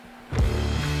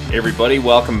Hey everybody,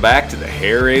 welcome back to the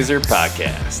Hair Raiser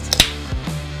Podcast.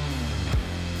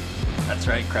 That's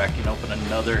right, cracking open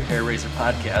another Hair Raiser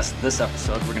Podcast. This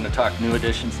episode, we're going to talk new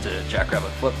additions to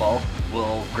Jackrabbit football.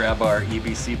 We'll grab our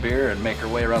EBC beer and make our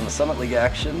way around the Summit League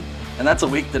action. And that's a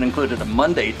week that included a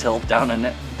Monday tilt down in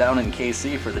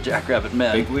KC for the Jackrabbit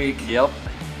men. Big week. Yep.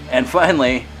 And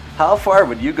finally, how far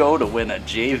would you go to win a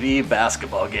JV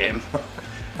basketball game?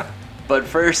 But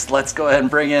first, let's go ahead and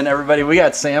bring in everybody. We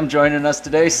got Sam joining us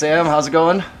today. Sam, how's it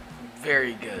going?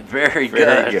 Very good. Very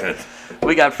good.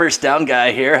 We got first down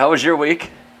guy here. How was your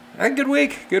week? Good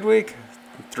week.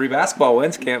 3 basketball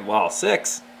wins.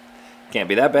 Six. Can't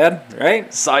be that bad, right?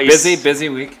 Busy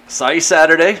week. Saw you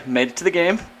Saturday. Made it to the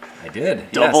game. I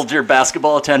did. Doubled your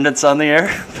basketball attendance on the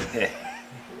air.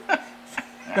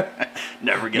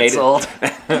 Never gets old.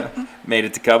 Made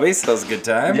it to Cubbies. That was a good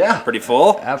time. Yeah. Pretty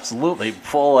full. Absolutely.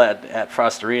 Full at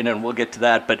Frost Arena, and we'll get to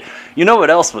that. But you know what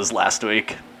else was last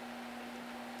week?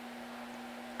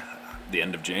 The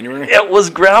end of January? It was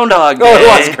Groundhog Day. Oh,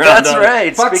 it was Groundhog. That's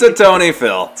right. Puxatony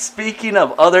Phil. Speaking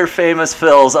of other famous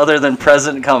Phils other than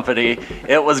Present Company,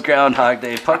 it was Groundhog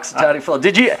Day. Puxatony Phil.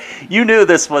 You knew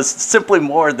this was simply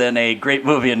more than a great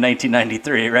movie in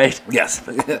 1993, right? Yes.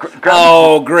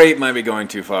 Great might be going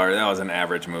too far. That was an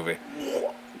average movie.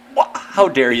 How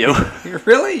dare you? You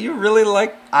really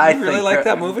like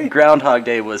that movie? Groundhog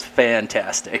Day was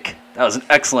fantastic. That was an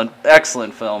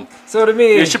excellent film. So to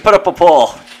me, you should put up a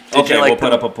poll. We'll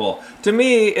put up a poll. To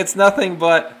me, it's nothing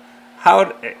but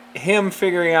him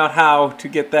figuring out how to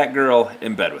get that girl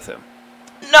in bed with him.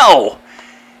 No,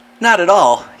 not at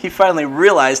all. He finally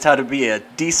realized how to be a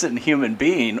decent human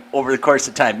being over the course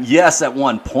of time. Yes, at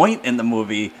one point in the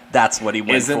movie, that's what he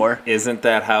went for. Isn't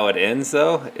that how it ends,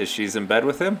 though? Is she's in bed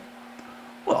with him?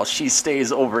 Well, she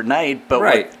stays overnight, but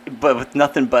right. with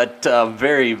nothing but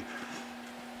very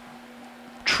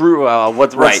true.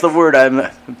 What's the word?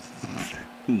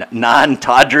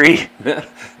 Non-tawdry.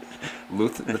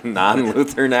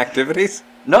 Non-Lutheran activities?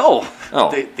 No.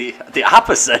 Oh. The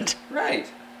opposite. Right.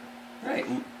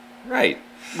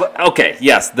 Okay,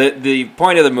 yes. The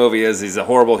point of the movie is he's a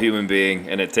horrible human being,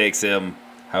 and it takes him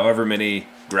however many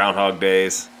Groundhog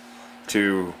Days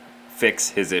to fix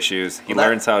his issues. He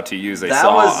learns how to use a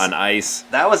saw on ice.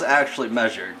 That was actually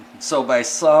measured. So by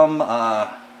some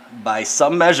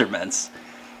measurements,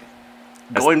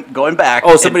 going back.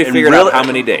 Oh, somebody figured out how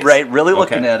many days. Right, really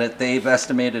looking at it, they've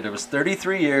estimated it was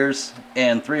 33 years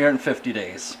and 350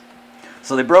 days.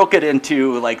 So they broke it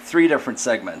into like 3 different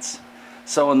segments.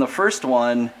 So in the first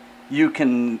one, you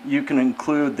can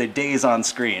include the days on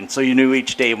screen. So you knew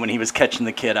each day when he was catching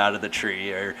the kid out of the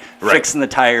tree or fixing the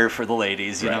tire for the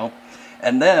ladies, you know.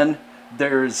 And then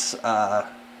there's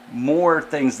more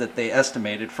things that they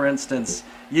estimated. For instance,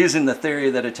 using the theory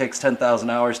that it takes 10,000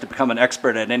 hours to become an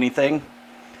expert at anything,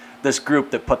 this group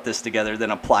that put this together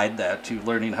then applied that to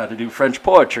learning how to do French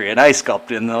poetry and ice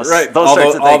sculpting and those sorts of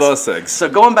things. All those things. So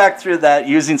going back through that,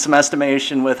 using some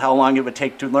estimation with how long it would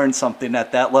take to learn something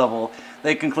at that level,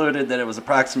 they concluded that it was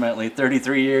approximately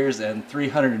 33 years and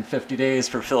 350 days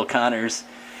for Phil Connors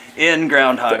in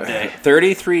Groundhog Day.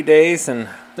 33 days and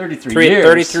 33 years.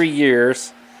 33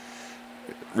 years.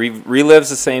 Relives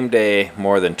the same day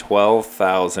more than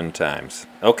 12,000 times.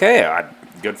 Okay,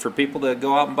 good for people to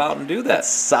go out and about and do that.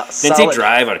 Didn't he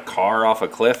drive a car off a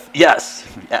cliff? Yes,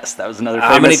 that was another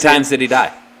famous How many times did he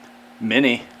die?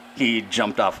 Many. He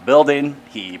jumped off a building.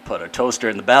 He put a toaster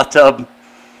in the bathtub.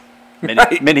 Many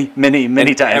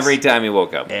times. Every time he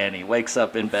woke up. And he wakes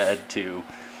up in bed to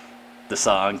the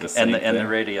song and the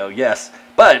radio. Yes.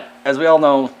 But as we all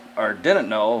know or didn't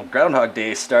know, Groundhog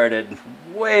Day started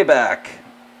way back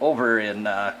over in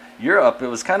Europe. It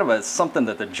was kind of something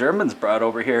that the Germans brought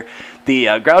over here.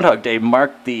 The Groundhog Day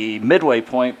marked the midway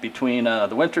point between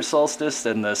the winter solstice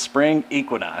and the spring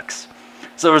equinox.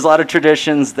 So there was a lot of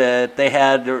traditions that they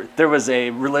had. There was a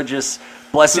religious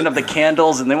blessing of the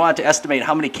candles, and they wanted to estimate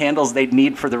how many candles they'd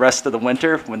need for the rest of the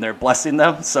winter when they're blessing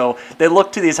them. So they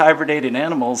looked to these hibernating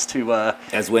animals to...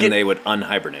 they would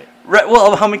unhibernate. Right,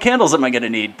 well, how many candles am I going to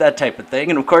need? That type of thing.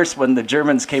 And, of course, when the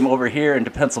Germans came over here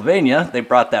into Pennsylvania, they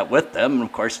brought that with them. And,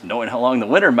 of course, knowing how long the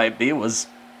winter might be was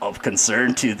of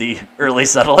concern to the early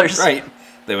settlers. Right.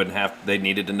 They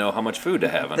needed to know how much food to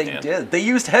have on hand. They did. They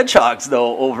used hedgehogs,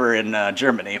 though, over in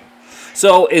Germany.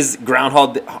 So is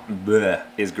Groundhog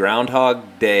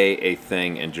Day a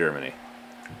thing in Germany?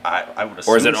 I would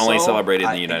assume. Or is it only celebrated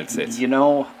in the United States? You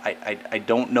know, I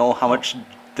don't know how much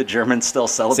the Germans still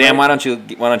celebrate. Sam, why don't you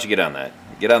get on that?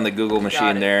 Get on the Google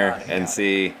machine and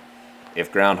see if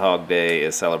Groundhog Day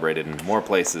is celebrated in more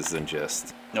places than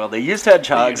just Well, they used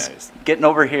hedgehogs. Getting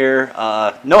over here,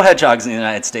 no hedgehogs in the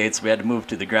United States. We had to move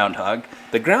to the groundhog.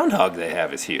 The groundhog they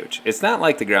have is huge. It's not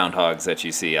like the groundhogs that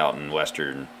you see out in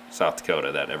western South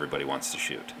Dakota that everybody wants to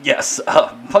shoot. Yes,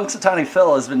 Punxsutawney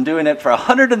Phil has been doing it for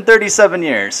 137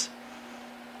 years.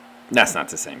 That's not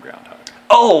the same groundhog.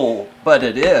 Oh, but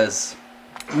it is.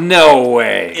 No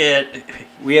way.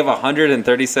 We have a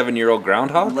 137-year-old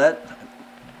groundhog?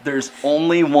 There's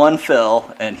only one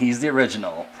Phil, and he's the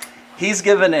original. He's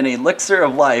given an elixir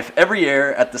of life every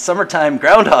year at the summertime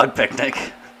groundhog picnic,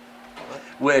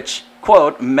 which,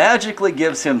 quote, magically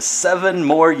gives him 7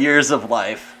 more years of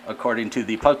life, according to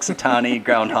the Punxsutawney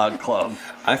Groundhog Club.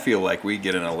 I feel like we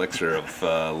get an elixir of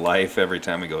life every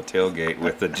time we go tailgate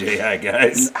with the JI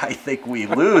guys. I think we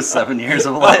lose 7 years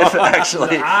of life,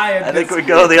 actually. I think we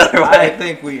go the other way. I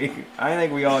think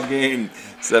we all gain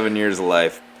 7 years of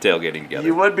life tailgating together.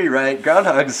 You would be right.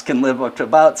 Groundhogs can live up to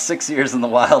about 6 years in the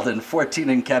wild and 14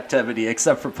 in captivity,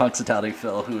 except for Punxsutawney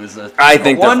Phil, who is a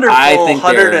wonderful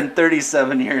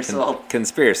 137 years old.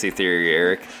 Conspiracy theory,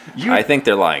 Eric. I think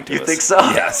they're lying to us. You think so?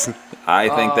 Yes. I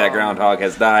think that groundhog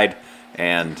has died,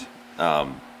 and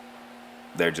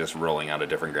they're just rolling out a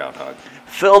different groundhog.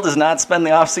 Phil does not spend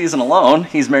the off-season alone.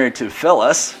 He's married to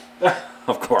Phyllis.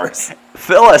 Of course.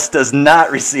 Phyllis does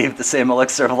not receive the same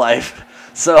elixir of life.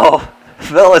 So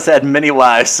Phil has had many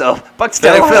wives, so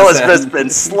Punxsutawney Phil has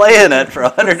been slaying it for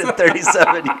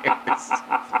 137 years.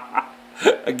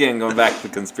 Again, going back to the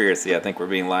conspiracy, I think we're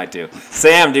being lied to.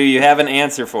 Sam, do you have an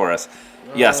answer for us?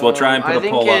 Yes, we'll try and put a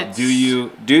poll up. Do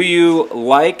you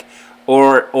like,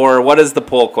 or what is the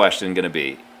poll question going to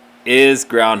be? Is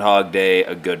Groundhog Day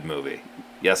a good movie?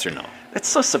 Yes or no? It's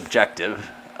so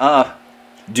subjective.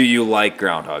 Do you like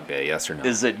Groundhog Day? Yes or no?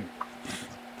 Is it?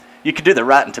 You could do the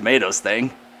Rotten Tomatoes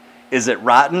thing. Is it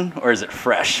rotten or is it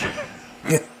fresh?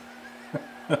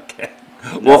 Okay.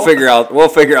 No? We'll figure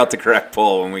out the correct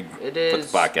poll when we put the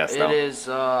podcast out. It is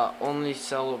only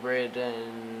celebrated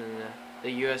in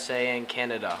the USA and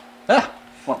Canada. Ah,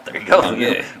 well, there you go. Oh,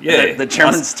 yeah. The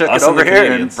Germans took it over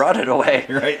here and brought it away.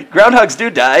 Right. Groundhogs do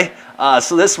die.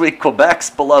 So this week, Quebec's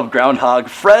beloved groundhog,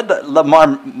 Fred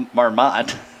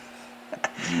Marmotte,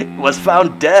 was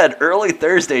found dead early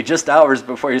Thursday, just hours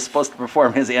before he was supposed to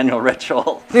perform his annual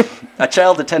ritual. A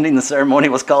child attending the ceremony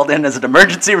was called in as an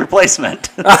emergency replacement.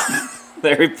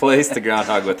 They replaced the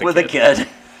groundhog with a kid.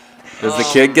 Does the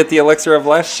kid get the elixir of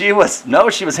life? She was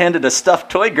handed a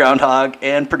stuffed toy groundhog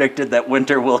and predicted that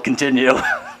winter will continue.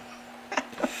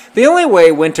 The only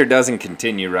way winter doesn't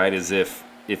continue, right, is if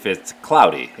it's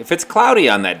cloudy. If it's cloudy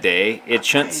on that day, it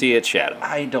shouldn't see its shadow.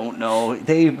 I don't know.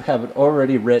 They have it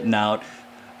already written out.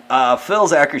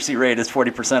 Phil's accuracy rate is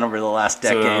 40% over the last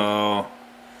decade. So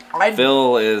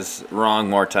Phil is wrong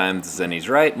more times than he's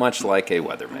right, much like a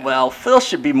weatherman. Well, Phil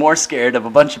should be more scared of a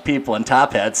bunch of people in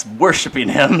top hats worshiping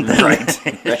him than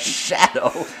his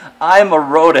shadow. I'm a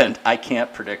rodent. I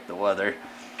can't predict the weather.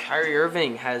 Kyrie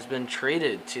Irving has been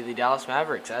traded to the Dallas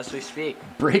Mavericks as we speak.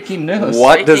 Breaking news.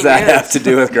 What does that have to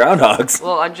do with groundhogs?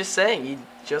 Well, I'm just saying, he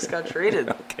just got traded.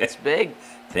 Okay. It's big.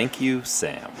 Thank you,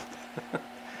 Sam.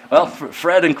 Well,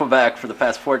 Fred in Quebec for the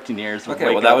past 14 years.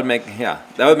 Okay, well that would make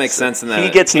sense in that he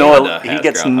gets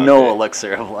no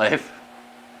elixir of life,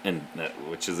 and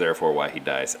which is therefore why he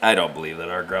dies. I don't believe that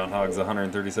our groundhog's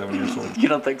 137 years old. You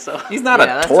don't think so? He's not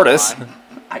a tortoise.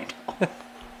 I know.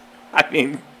 I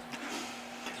mean,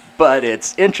 but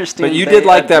it's interesting. But you did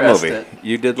like that movie.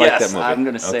 You did like that movie. Yes, I'm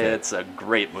going to say it's a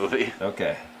great movie.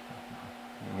 Okay,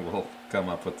 we'll come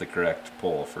up with the correct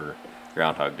poll for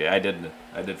Groundhog Day. I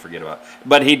did forget about it.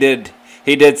 But he did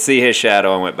see his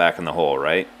shadow and went back in the hole,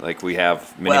 right? Like we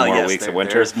have many more weeks of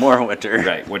winter. There's more winter.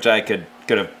 Right, which I could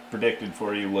have predicted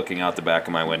for you looking out the back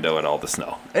of my window at all the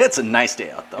snow. It's a nice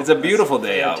day out, though. It's a beautiful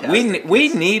day out. We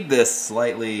need this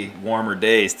slightly warmer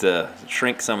days to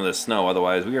shrink some of the snow.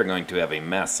 Otherwise, we are going to have a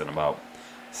mess in about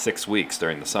 6 weeks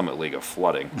during the Summit League of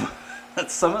Flooding.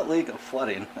 That's Summit League of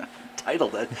Flooding.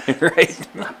 Titled it.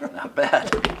 Right. Not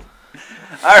bad.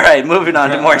 All right, moving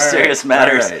on to more serious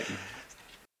matters. Right.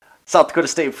 South Dakota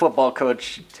State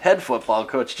head football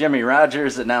coach Jimmy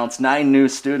Rogers announced 9 new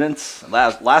students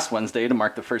last Wednesday to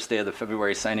mark the first day of the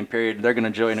February signing period. They're going to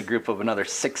join a group of another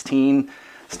 16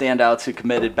 standouts who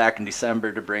committed back in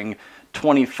December to bring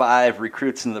 25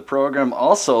 recruits into the program.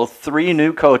 Also, 3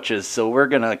 new coaches. So we're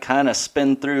going to kind of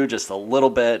spin through just a little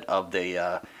bit of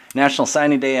the National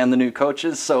Signing Day and the new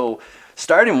coaches. So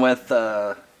starting with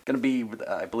going to be,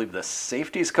 I believe, the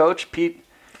safeties coach, Pete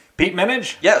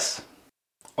Minich? Yes.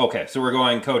 Okay, so we're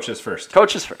going coaches first.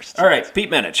 Coaches first. All right, Pete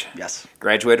Minich. Yes.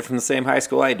 Graduated from the same high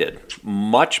school I did.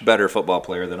 Much better football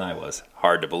player than I was.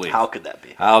 Hard to believe. How could that be?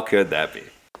 How could that be?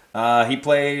 He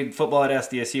played football at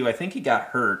SDSU. I think he got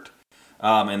hurt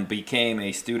and became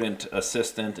a student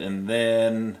assistant, and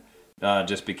then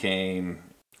just became.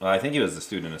 I think he was a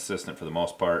student assistant for the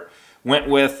most part. Went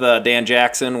with Dan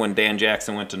Jackson when Dan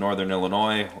Jackson went to Northern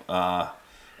Illinois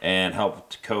and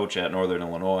helped coach at Northern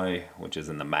Illinois, which is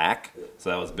in the MAC. So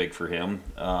that was big for him.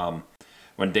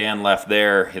 When Dan left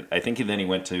there, I think then he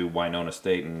went to Winona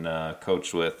State and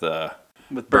coached with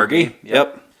Berge.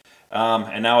 Yep.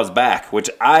 And now he's back, which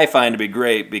I find to be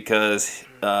great because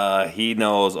he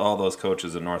knows all those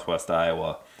coaches in Northwest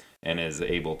Iowa and is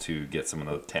able to get some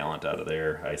of the talent out of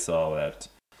there. I saw that.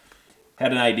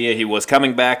 Had an idea he was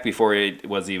coming back before it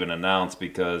was even announced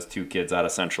because 2 kids out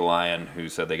of Central Lyon who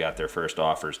said they got their first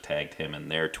offers tagged him in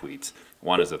their tweets.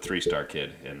 One is a 3-star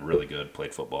kid and really good,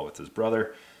 played football with his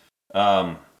brother.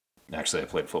 Actually, I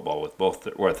played football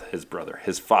with his brother.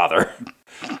 His father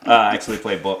actually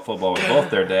played football with both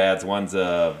their dads. One's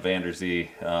a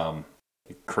Vanderzee,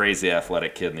 crazy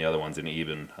athletic kid, and the other one's an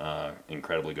Eben,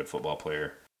 incredibly good football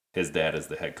player. His dad is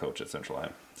the head coach at Central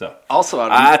Iowa. So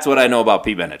that's what I know about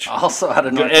Pete Menich. Also out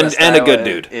of Northwest and Iowa a good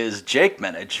dude is Jake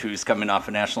Menich, who's coming off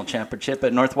a national championship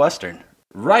at Northwestern.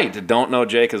 Right. Don't know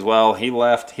Jake as well. He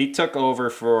left. He took over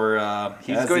for.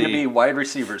 He's going to be wide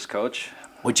receivers coach.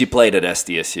 Which he played at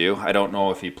SDSU. I don't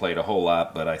know if he played a whole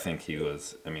lot, but I think he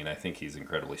was. I mean, I think he's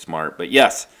incredibly smart. But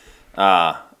yes,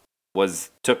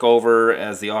 took over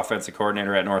as the offensive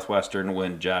coordinator at Northwestern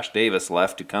when Josh Davis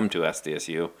left to come to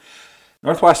SDSU.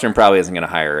 Northwestern probably isn't going to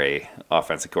hire a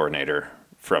offensive coordinator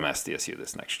from SDSU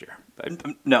this next year.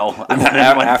 No,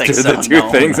 after the two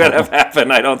things that have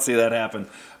happened, I don't see that happen.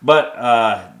 But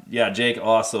yeah, Jake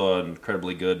also an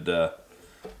incredibly good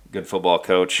football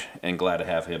coach, and glad to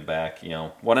have him back.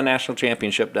 Won a national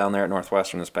championship down there at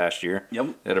Northwestern this past year. Yep,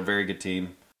 they had a very good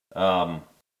team.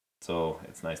 So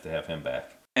it's nice to have him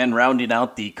back. And rounding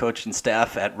out the coaching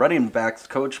staff at running backs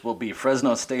coach will be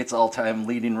Fresno State's all-time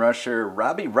leading rusher,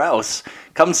 Robbie Rouse.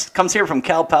 Comes here from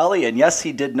Cal Poly, and yes,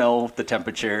 he did know the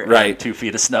temperature and 2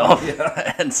 feet of snow,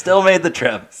 and still made the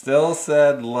trip. Still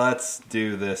said, let's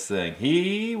do this thing.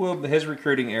 His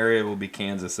recruiting area will be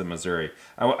Kansas and Missouri.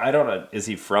 I don't know. Is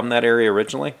he from that area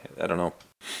originally? I don't know.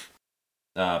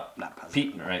 Not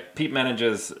positive. Pete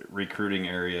Menich's recruiting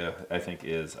area, I think,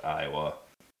 is Iowa.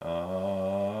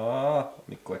 Let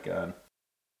me click on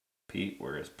Pete.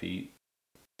 Where is Pete?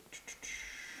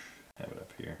 Have it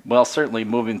up here. Well, certainly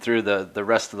moving through the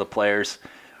rest of the players,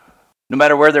 no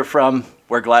matter where they're from,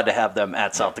 we're glad to have them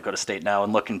at South Dakota State now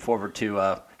and looking forward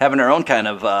to having our own kind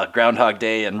of Groundhog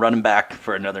Day and running back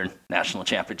for another national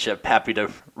championship. Happy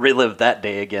to relive that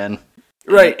day again.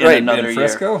 In another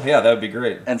Frisco? Year. Yeah, that would be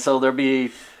great. And so there'll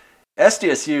be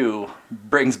SDSU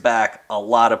brings back a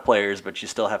lot of players, but you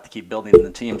still have to keep building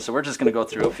the team. So we're just going to go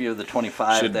through a few of the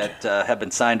 25 that have been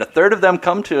signed. A third of them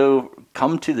come to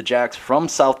the Jacks from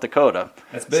South Dakota.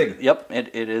 That's big. So, yep,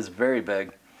 it is very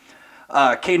big.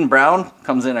 Caden Brown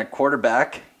comes in at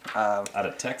quarterback. Out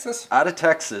of Texas? Out of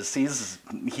Texas.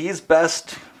 He's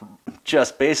best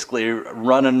just basically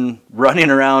running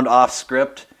around off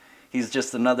script. He's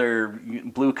just another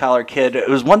blue-collar kid. It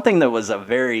was one thing that was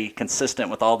very consistent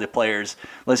with all the players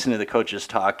listening to the coaches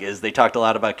talk is they talked a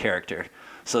lot about character.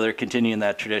 So they're continuing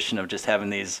that tradition of just having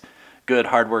these good,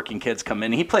 hardworking kids come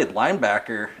in. He played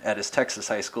linebacker at his Texas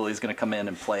high school. He's going to come in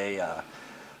and play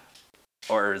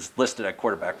or is listed at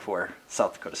quarterback for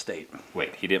South Dakota State.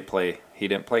 Wait, he didn't play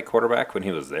quarterback when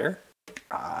he was there?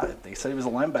 They said he was a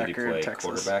linebacker Did he play in Texas.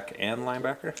 Quarterback and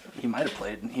linebacker? He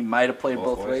might have played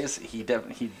both ways. He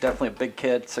definitely a big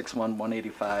kid, 6'1",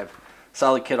 185.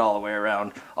 Solid kid all the way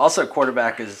around. Also,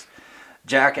 quarterback is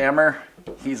Jack Emmer.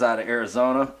 He's out of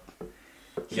Arizona.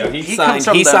 Yeah, he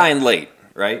signed late,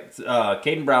 right?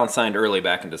 Caden Brown signed early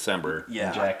back in December. Yeah.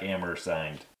 And Jack Emmer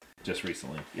signed just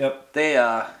recently. Yep.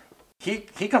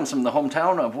 He comes from the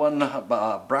hometown of one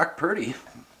Brock Purdy.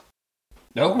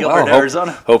 Oh, Gilbert,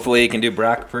 Arizona. Hopefully he can do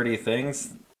Brock Purdy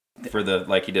things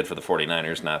like he did for the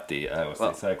 49ers, not the Iowa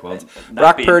State Cyclones.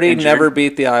 Brock Purdy never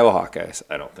beat the Iowa Hawkeyes,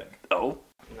 I don't think. Oh?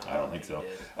 I don't think so.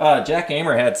 Jack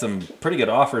Emmer had some pretty good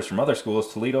offers from other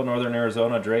schools, Toledo, Northern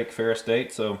Arizona, Drake, Ferris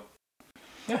State, so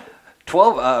yeah.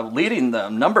 12 leading the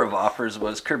number of offers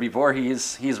was Kirby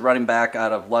Voorhees. He's running back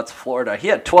out of Lutz, Florida. He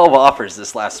had 12 offers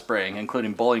this last spring,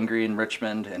 including Bowling Green,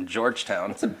 Richmond, and Georgetown.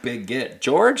 That's a big get.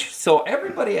 George? So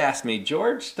everybody asked me,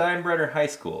 George Steinbrenner High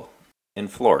School in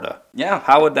Florida. Yeah.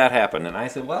 How would that happen? And I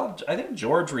said, well, I think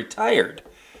George retired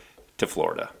to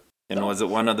Florida. And was it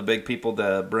one of the big people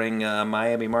to bring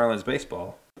Miami Marlins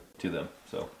baseball to them?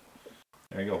 So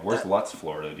there you go. Where's Lutz,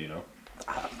 Florida, do you know?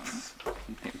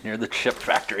 Near the chip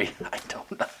factory. I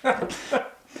don't know.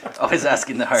 Always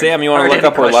asking the hard. Sam, you want to look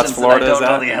up where Lutz, Florida is I don't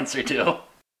know at? the answer to.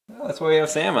 Well, that's why we have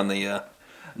Sam on the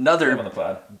Another on the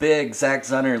pod. big Zach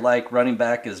Zunner-like running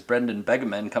back is Brendan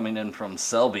Begeman coming in from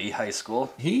Selby High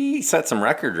School. He set some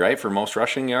record, right, for most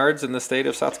rushing yards in the state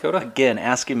of South Dakota? Again,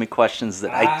 asking me questions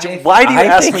that why do you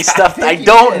ask me stuff that I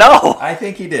don't know? I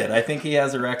think he did. I think he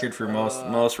has a record for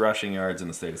most rushing yards in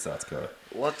the state of South Dakota.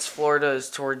 Lutz, Florida is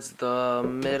towards the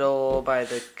middle by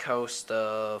the coast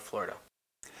of Florida.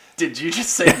 Did you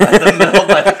just say by the middle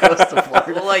by the coast of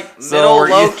Florida? Well, like So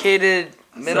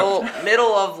middle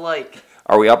of like.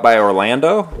 Are we up by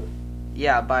Orlando?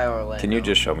 Yeah, by Orlando. Can you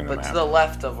just show me the But map? to the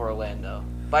left of Orlando.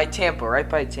 By Tampa, right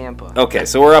by Tampa. Okay,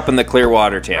 so we're up in the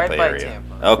Clearwater, Tampa Right by area.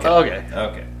 Tampa.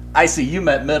 Okay. I see. You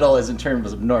meant middle as in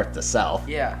terms of north to south.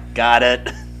 Yeah. Got it.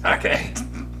 Okay.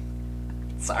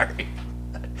 Sorry.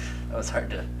 That was hard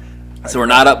to. So we're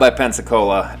not up by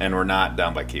Pensacola, and we're not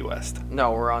down by Key West.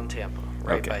 No, we're on Tampa.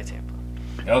 Right Okay. by Tampa.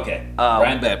 Okay.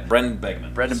 Brendan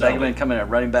Begeman. Brendan Begeman coming in at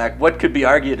running back. What could be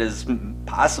argued as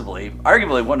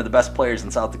arguably one of the best players in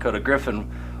South Dakota, Griffin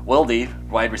Wilde,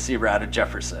 wide receiver out of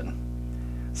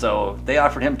Jefferson. So they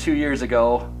offered him 2 years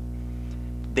ago.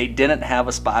 They didn't have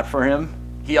a spot for him.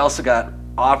 He also got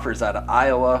offers out of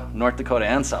Iowa, North Dakota,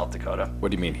 and South Dakota.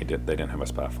 What do you mean they didn't have a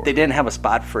spot for They him? didn't have a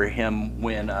spot for him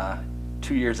when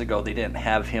 2 years ago they didn't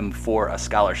have him for a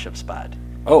scholarship spot.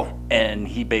 Oh, And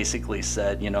he basically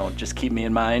said, just keep me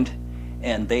in mind.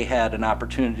 And they had an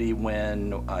opportunity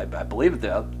when I believe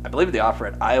the offer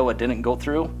at Iowa didn't go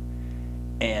through,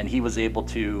 and he was able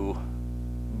to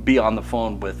be on the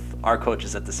phone with our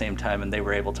coaches at the same time, and they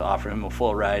were able to offer him a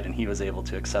full ride, and he was able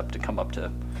to accept to come up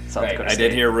to South right. Dakota I State.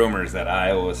 did hear rumors that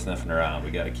Iowa was sniffing around.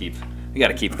 We got to keep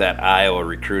that Iowa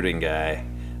recruiting guy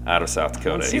out of South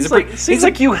Dakota. Seems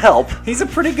like you help. He's a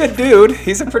pretty good dude.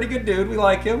 We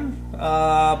like him.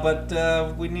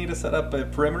 But we need to set up a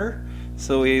perimeter.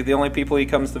 So the only people he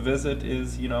comes to visit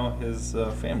is, his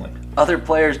family. Other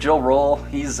players, Joe Roll,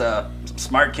 he's a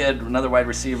smart kid, another wide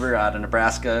receiver out of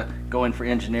Nebraska, going for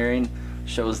engineering.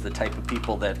 Shows the type of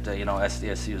people that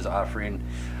SDSU is offering.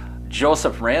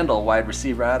 Joseph Randall, wide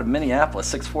receiver out of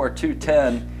Minneapolis, 6'4",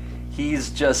 210. He's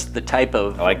just the type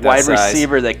of wide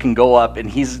receiver that can go up, and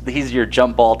he's your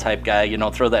jump ball type guy.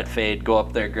 Throw that fade, go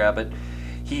up there, grab it.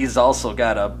 He's also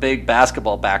got a big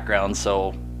basketball background,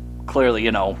 so clearly,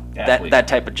 that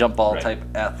type of jump ball type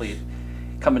athlete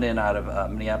coming in out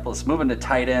of Minneapolis. Moving to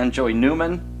tight end, Joey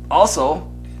Newman,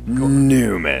 also going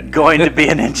to be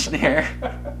an engineer.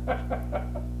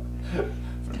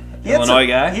 Illinois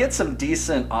guy? He had some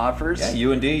decent offers. Yeah,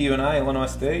 UND, UNI, Illinois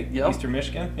State, Yep. Eastern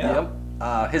Michigan. Yeah.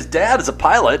 Yep. His dad is a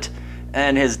pilot,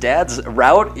 and his dad's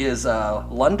route is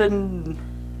London,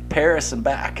 Paris, and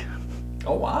back.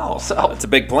 Oh wow! So it's a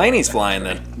big plane he's flying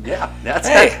then. Yeah, that's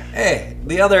Hey,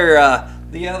 the other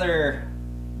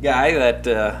guy that.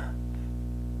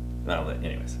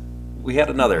 Anyways, we had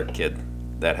another kid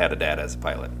that had a dad as a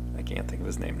pilot. I can't think of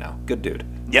his name now. Good dude.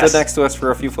 Yes. Stood next to us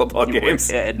for a few football games.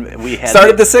 And we had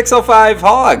Started the 605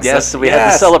 Hogs. Yes, we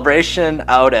had the celebration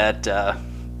out at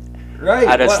right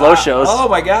out at Slow Shows. Oh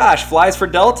my gosh! Flies for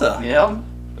Delta. Yeah.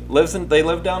 They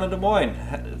live down in Des Moines.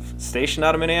 Stationed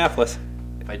out of Minneapolis.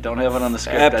 If I don't have it on the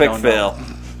script, Epic I don't fail. know.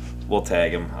 We'll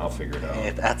tag him. I'll figure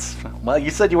it out. Well, you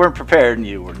said you weren't prepared, and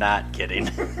you were not kidding.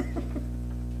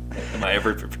 Am I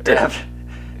ever prepared?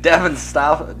 Devin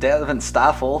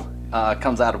Stoffel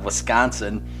comes out of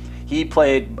Wisconsin. He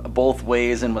played both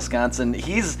ways in Wisconsin.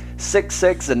 He's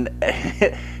 6'6", and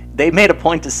they made a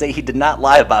point to say he did not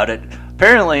lie about it.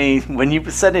 Apparently, when you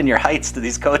send in your heights to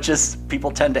these coaches, people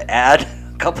tend to add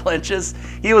a couple inches.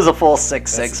 He was a full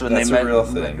 6'6" when they met. That's a real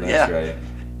thing. That's right.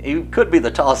 He could be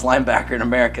the tallest linebacker in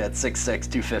America at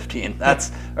 6'6", 215.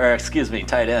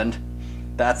 Tight end.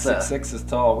 That's 6'6" is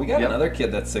tall. We got another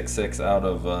kid that's 6'6" out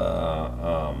of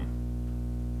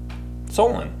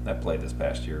Solon that played this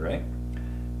past year, right?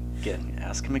 Again,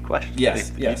 asking me questions.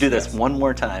 Yes. You do this one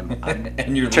more time, I'm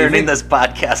and you're turning leaving? this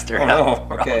podcast around. Oh, no.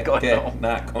 We're all going home.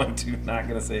 Not going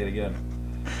to say it again.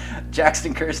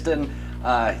 Jackson Kirsten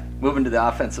moving to the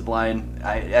offensive line.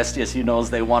 SDSU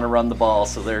knows they want to run the ball,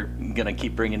 so they're going to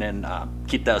keep bringing in,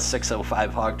 keep that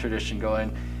 605 Hog tradition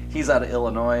going. He's out of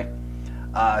Illinois.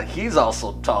 He's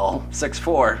also tall,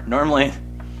 6'4". Normally,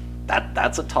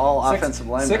 that's a tall offensive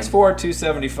lineman. 6'4",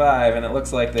 275, and it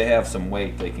looks like they have some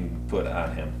weight they can put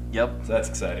on him. Yep. So that's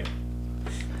exciting.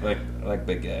 Like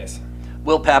big guys.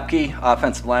 Will Papke,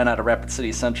 offensive line out of Rapid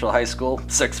City Central High School,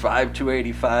 6'5",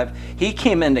 285. He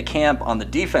came into camp on the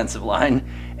defensive line,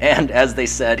 and as they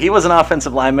said, he was an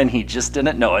offensive lineman, he just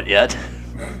didn't know it yet.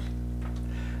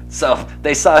 So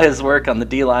they saw his work on the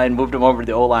D-line, moved him over to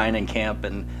the O-line in camp,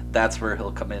 and that's where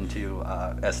he'll come into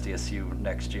SDSU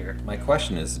next year. My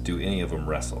question is, do any of them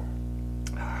wrestle?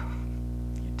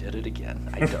 You did it again.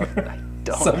 I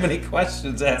don't. So many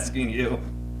questions asking you.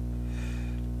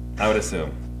 I would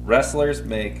assume wrestlers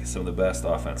make some of the best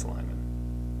offensive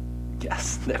linemen.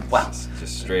 Yes. Well,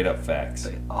 just straight up facts.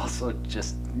 They also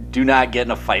just do not get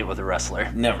in a fight with a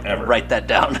wrestler. Never, ever. Write that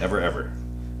down. Never, ever.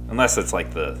 Unless it's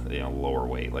like the lower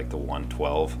weight, like the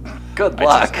 112. Good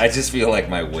luck. I just feel like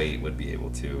my weight would be able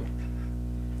to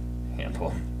handle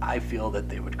them. I feel that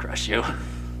they would crush you.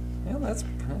 Yeah, that's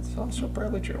also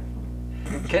probably true.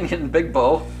 Kenyon Big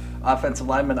Bow, offensive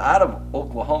lineman out of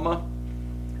Oklahoma.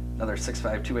 Another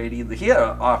 6'5", 280. He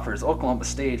offers Oklahoma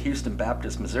State, Houston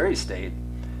Baptist, Missouri State.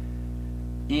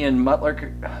 Ian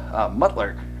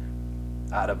Mutler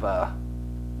out of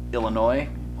Illinois.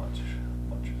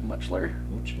 Muchler.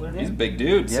 He's a big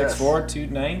dude. Yes. 6'4",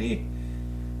 290.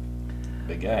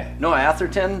 Big guy. Noah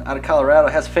Atherton out of Colorado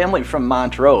has family from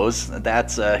Montrose.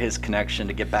 That's his connection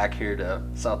to get back here to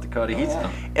South Dakota.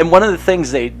 And one of the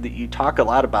things that you talk a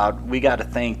lot about, we got to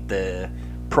thank the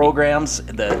programs.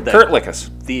 The Kurt Lickus.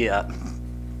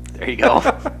 There you go.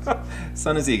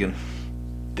 Son is Egan.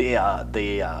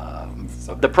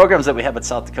 The programs that we have at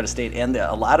South Dakota State, and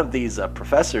a lot of these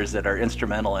professors that are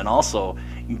instrumental in also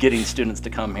getting students to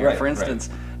come here. Right, for instance,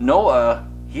 Noah,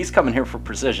 he's coming here for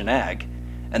precision ag,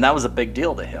 and that was a big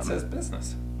deal to him. It says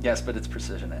business. Yes, but it's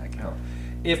precision ag. Oh.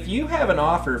 If you have an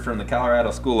offer from the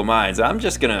Colorado School of Mines, I'm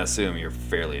just going to assume you're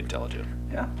fairly intelligent.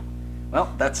 Yeah.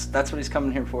 Well, that's what he's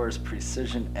coming here for, is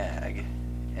precision ag.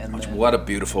 And what a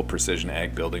beautiful precision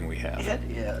ag building we have. It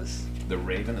is. The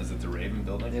Raven, is it the Raven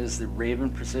building? It is the Raven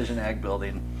Precision Ag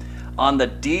building. On the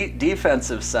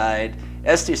defensive side,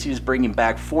 SDSU is bringing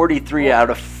back 43 out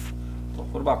of...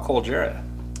 What about Cole Jarrett?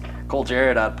 Cole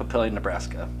Jarrett out of Papillion,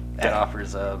 Nebraska. That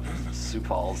offers Sioux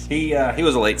Falls. He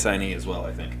was a late signee as well,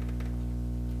 I think.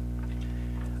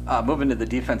 Moving to the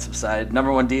defensive side,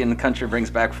 number 1 D in the country brings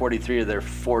back 43 of their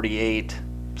 48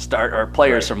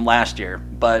 players from last year,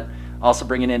 but also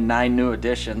bringing in 9 new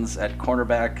additions at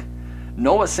cornerback.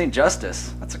 Noah St.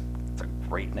 Justice. That's a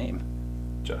great name.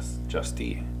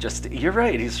 Justy. You're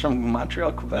right. He's from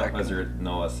Montreal, Quebec.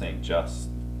 Noah St. Just.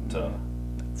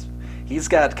 He's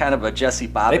got kind of a Jesse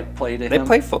Bobbitt play to him. They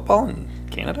play football in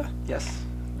Canada? Yes.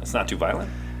 It's not too violent?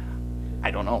 I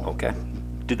don't know. Okay.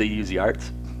 Do they use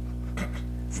yards?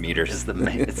 Meters. It's the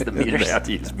meters. They have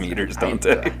to use meters, don't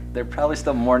they? They're probably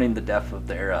still mourning the death of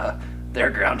their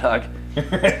groundhog.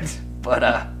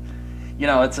 But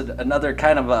it's another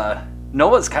kind of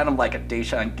Noah's kind of like a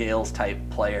Deshaun Gales type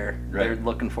player. Right. They're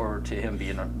looking forward to him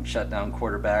being a shutdown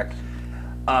quarterback.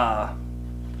 And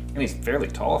he's fairly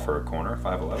tall for a corner,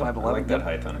 5'11". I like that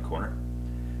height on a corner.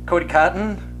 Cody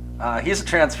Cotton, he's a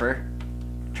transfer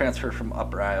from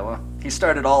Upper Iowa. He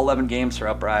started all 11 games for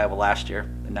Upper Iowa last year,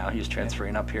 and now he's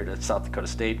transferring up here to South Dakota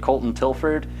State. Colton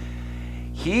Tilford,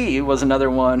 he was another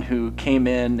one who came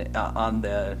in on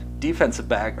the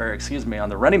on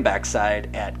the running back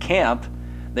side at camp.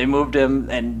 They moved him,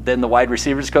 and then the wide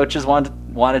receivers coaches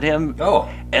wanted him. Oh.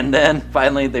 And then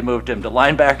finally they moved him to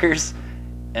linebackers,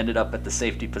 ended up at the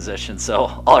safety position.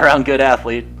 So all-around good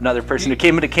athlete. Another person who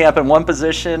came into camp in one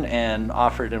position and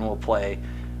offered and will play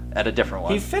at a different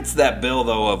one. He fits that bill,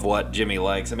 though, of what Jimmy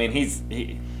likes. I mean, he's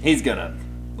going to,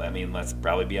 let's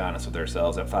probably be honest with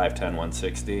ourselves, at 5'10",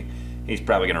 160, he's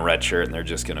probably going to redshirt, and they're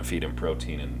just going to feed him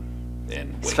protein and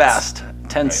weights. It's fast.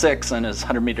 10.6 on his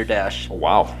 100-meter dash. Oh,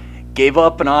 wow. Gave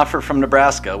up an offer from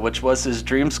Nebraska, which was his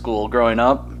dream school growing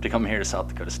up, to come here to South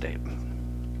Dakota State.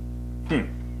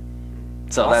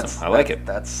 So awesome. I like it.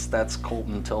 That's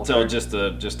Colton Tilford. So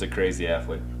just a crazy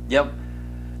athlete. Yep.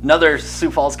 Another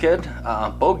Sioux Falls kid,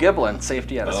 Bo Giblin,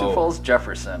 safety out of Sioux Falls,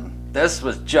 Jefferson. This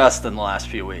was just in the last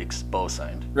few weeks. Bo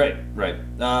signed. Right.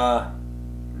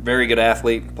 Very good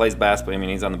athlete. Plays basketball. I mean,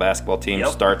 he's on the basketball team. Yep.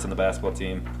 Starts on the basketball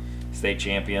team. State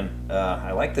champion.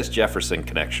 I like this Jefferson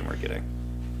connection we're getting.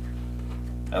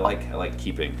 I like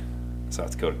keeping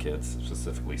South Dakota kids,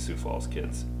 specifically Sioux Falls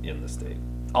kids, in the state.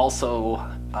 Also,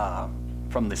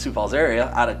 from the Sioux Falls area,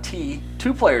 out of T,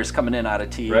 2 players coming in out of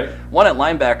T. Right. One at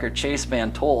linebacker, Chase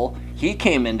Van Tol. He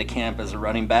came into camp as a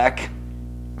running back.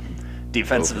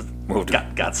 Defensive,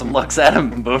 got some looks at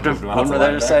him. Moved him to the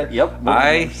other side. Yep.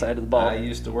 Side of the ball. I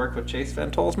used to work with Chase Van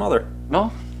Tol's mother.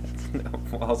 No.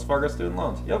 Wells Fargo Student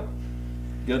Loans. Yep.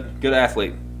 Good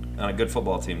athlete on a good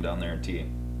football team down there in T.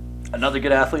 Another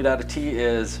good athlete out of T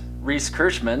is Reese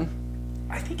Kirschman.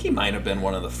 I think he might have been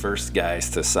one of the first guys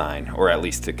to sign, or at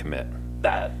least to commit.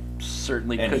 That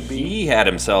certainly could be. And he had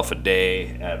himself a day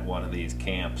at one of these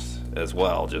camps as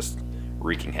well, just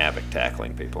wreaking havoc,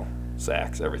 tackling people.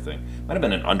 sacks, everything. Might have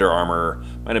been an Under Armour,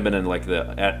 might have been in like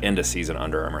the end of season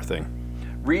Under Armour thing.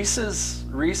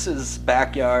 Reese's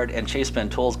backyard and Chase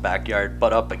Ventol's backyard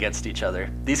butt up against each other.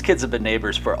 These kids have been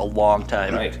neighbors for a long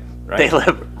time. Right. They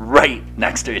live right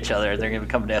next to each other. They're going to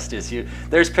be coming to SDSU.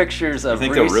 There's pictures of You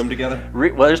think Reese. they'll room together?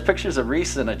 Well, there's pictures of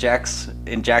Reese in Jack's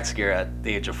gear at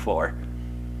the age of 4.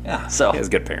 Yeah. So he has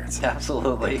good parents.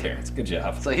 Absolutely. Good parents. Good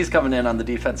job. So he's coming in on the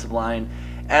defensive line,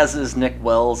 as is Nick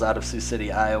Wells out of Sioux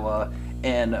City, Iowa,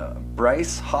 and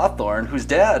Bryce Hawthorne, whose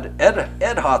dad,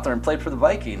 Ed Hawthorne, played for the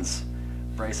Vikings.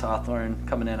 Bryce Hawthorne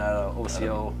coming in out of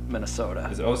Osseo, Minnesota.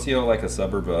 Is Osseo like a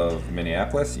suburb of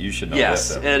Minneapolis? You should know yes,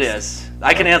 this. Yes, it is.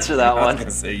 I can answer that one. I was going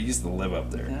to say, you used to live up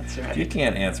there. That's right. If you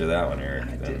can't answer that one, Eric.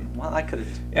 I did. Well, I could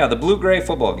have. Yeah, the blue-gray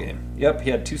football game. Yep,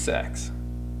 he had 2 sacks.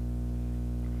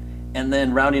 And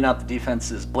then rounding out the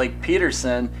defense is Blake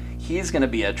Peterson. He's going to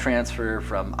be a transfer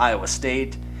from Iowa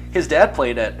State. His dad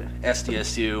played at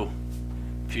SDSU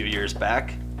a few years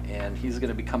back, and he's going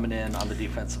to be coming in on the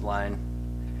defensive line.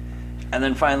 And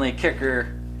then finally,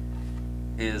 kicker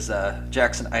is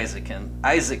Jackson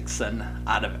Isaacson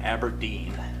out of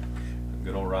Aberdeen.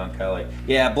 Good old Ron Kelly.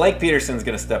 Yeah, Blake Peterson's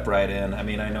going to step right in. I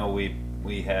mean, I know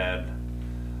we had,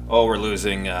 we're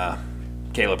losing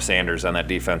Caleb Sanders on that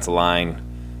defensive line,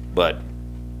 but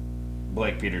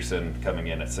Blake Peterson coming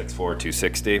in at 6'4",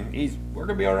 260. We're going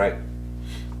to be all right.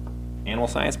 Animal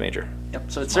science major. Yep,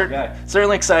 so it's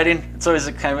certainly exciting. It's always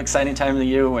a kind of exciting time of the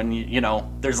year when, you know,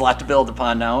 there's a lot to build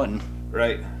upon now. And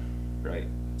Right.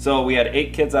 So we had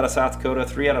 8 kids out of South Dakota,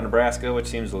 3 out of Nebraska, which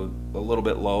seems a little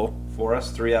bit low for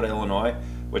us, 3 out of Illinois,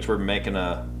 which we're making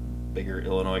a bigger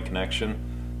Illinois connection,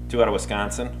 2 out of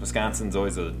Wisconsin. Wisconsin's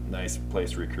always a nice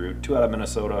place to recruit. 2 out of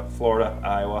Minnesota, Florida,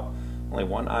 Iowa. Only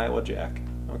 1 Iowa Jack.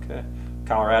 Okay.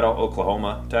 Colorado,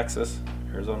 Oklahoma, Texas,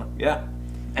 Arizona. Yeah.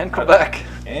 And Quebec.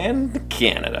 And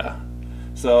Canada.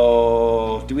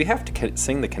 So, do we have to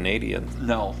sing the Canadian?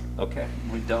 No. Okay.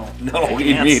 We don't. No,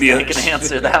 immediately. I can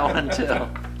answer that one, too.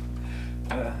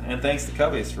 And thanks to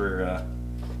Cubbies for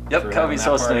Cubbies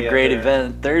hosting a great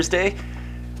event Thursday.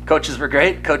 Coaches were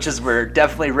great. Coaches were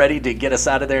definitely ready to get us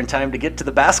out of there in time to get to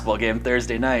the basketball game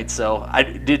Thursday night. So,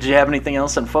 did you have anything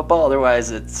else on football? Otherwise,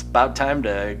 it's about time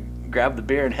to grab the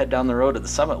beer and head down the road to the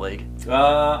Summit League.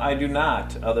 I do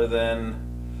not, other than...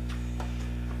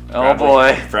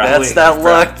 That's that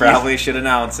look. Probably should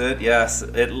announce it. Yes,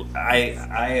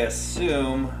 I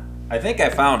assume. I think I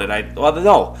found it.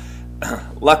 No.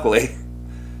 Luckily,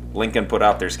 Lincoln put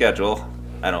out their schedule.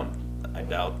 I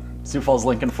doubt. Sioux Falls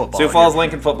Lincoln football.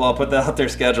 Lincoln football put out their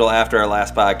schedule after our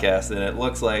last podcast, and it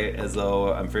looks like as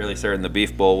though I'm fairly certain the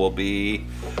Beef Bowl will be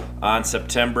on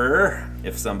September.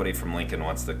 If somebody from Lincoln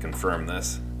wants to confirm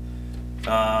this,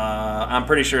 I'm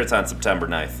pretty sure it's on September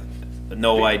 9th.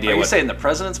 No idea. Are you saying the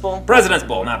President's Bowl? President's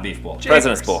Bowl, not Beef Bowl. Jeepers.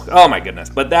 President's Bowl. Oh my goodness!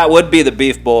 But that would be the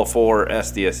Beef Bowl for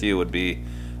SDSU. Would be,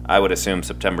 I would assume,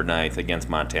 September 9th against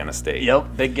Montana State.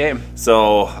 Yep, big game.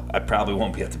 So I probably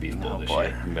won't be at the Beef Bowl this boy.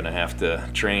 year. I'm gonna have to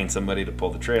train somebody to pull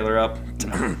the trailer up,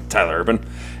 Tyler Urban,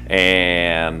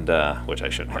 and which I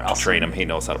shouldn't have to train him. He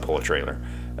knows how to pull a trailer,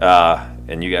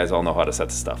 and you guys all know how to set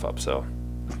the stuff up. So.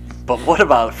 But what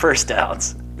about first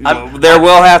downs? There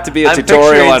will have to be a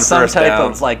tutorial on some first type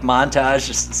downs. of like montage,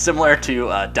 just similar to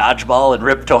dodgeball and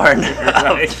Rip Torn,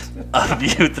 of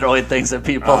you throwing things at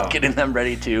people, getting them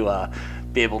ready to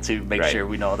be able to make sure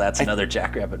we know that's another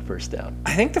Jackrabbit first down.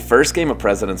 I think the first game of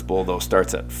President's Bowl though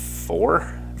starts at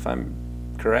 4, if I'm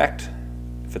correct.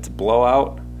 If it's a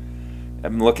blowout,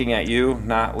 I'm looking at you,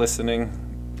 not listening.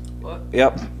 What?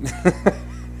 Yep.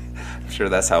 I'm sure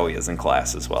that's how he is in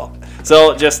class as well.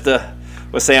 So just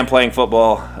with Sam playing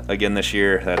football again this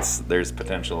year, there's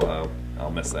potential.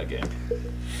 I'll miss that game.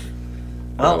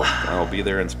 Well, I'll be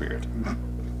there in spirit,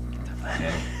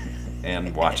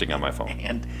 and watching on my phone.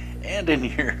 And in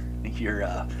your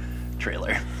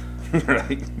trailer.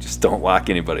 Right. Just don't lock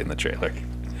anybody in the trailer.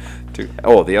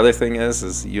 The other thing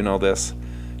is you know this.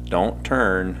 Don't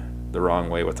turn the wrong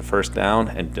way with the first down,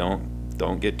 and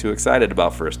don't get too excited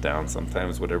about first down.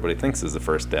 Sometimes what everybody thinks is the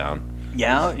first down.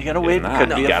 Yeah, you gotta wait.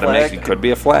 It could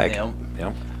be a flag.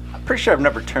 Yep. I'm pretty sure I've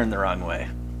never turned the wrong way.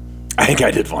 I think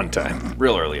I did one time,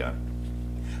 real early on.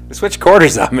 They switched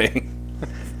quarters on me.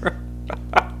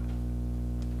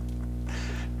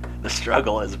 The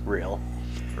struggle is real.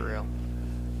 For real.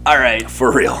 All right.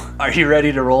 For real. Are you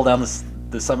ready to roll down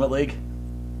the Summit League?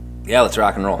 Yeah, let's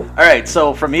rock and roll. All right.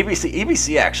 So from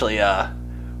EBC actually,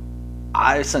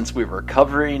 since we were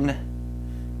covering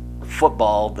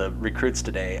football, the recruits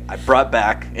today, I brought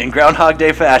back in Groundhog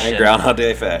Day fashion.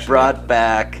 Brought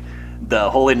back the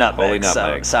Holy Nutmeg, Holy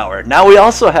Nutmeg. sour. Now we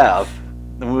also have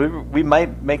we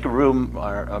might make a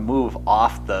move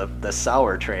off the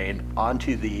sour train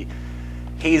onto the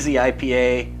hazy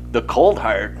IPA, the Cold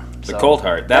Heart. The Cold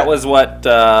Heart. That was what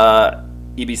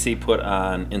EBC put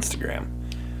on Instagram.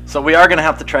 So we are going to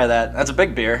have to try that. That's a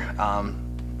big beer.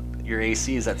 Your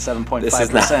AC is at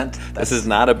 7.5%. This is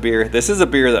not a beer. This is a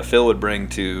beer that Phil would bring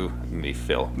to me.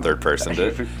 Phil, third person,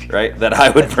 right? That I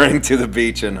would bring to the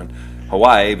beach in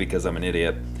Hawaii because I'm an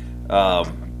idiot.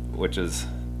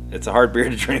 It's a hard beer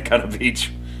to drink on a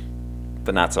beach,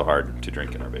 but not so hard to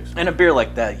drink in our basement. And a beer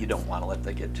like that, you don't want to let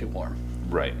that get too warm.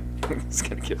 Right. It's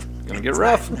gonna get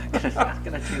rough. Not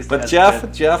gonna but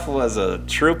Jeff was a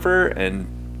trooper, and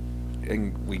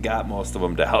we got most of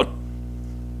them down.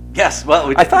 Yes,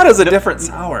 well, I thought it was a different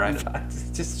sour. I thought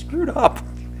it just screwed up.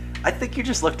 I think you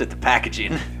just looked at the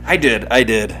packaging. I did.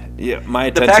 Yeah, my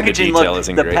attention to detail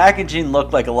isn't great. The packaging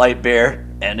looked like a light beer,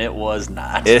 and it was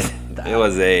not. It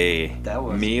was a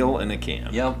meal in a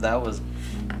can. Yep, that was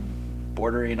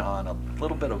bordering on a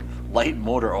little bit of light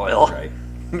motor oil. Right.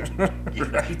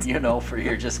 You know, for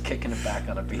you're just kicking it back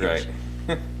on a beach. Right.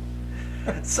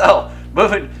 So,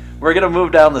 we're gonna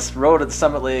move down this road to the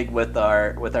Summit League with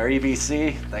our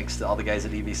EBC. Thanks to all the guys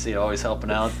at EBC, always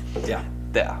helping out.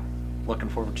 Yeah. Looking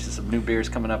forward to some new beers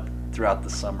coming up throughout the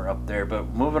summer up there. But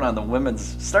moving on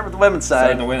start with the women's side.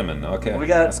 Starting the women, okay.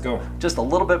 Let's go. Just a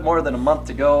little bit more than a month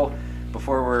to go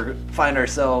before we find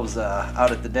ourselves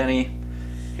out at the Denny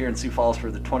here in Sioux Falls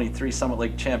for the 23 Summit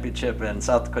League Championship, and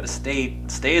South Dakota State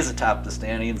stays atop the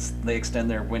standings. They extend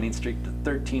their winning streak to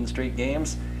 13 straight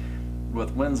games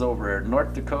with wins over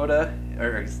North Dakota,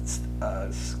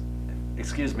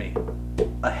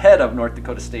 ahead of North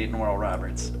Dakota State and Oral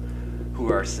Roberts,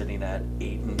 who are sitting at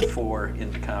 8-4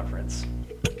 in the conference.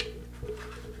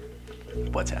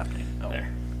 What's happening? Oh.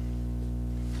 There.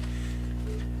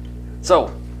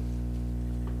 So,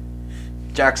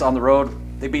 Jack's on the road.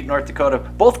 They beat North Dakota.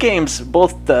 Both games,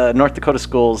 both North Dakota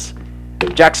schools.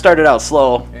 Jack started out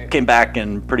slow, came back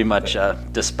and pretty much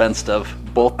dispensed of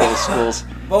both those schools.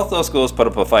 Both those schools put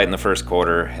up a fight in the first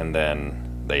quarter, and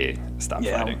then they stopped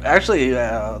fighting. Actually,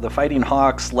 the Fighting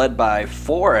Hawks led by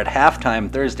 4 at halftime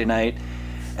Thursday night,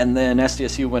 and then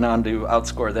SDSU went on to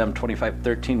outscore them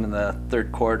 25-13 in the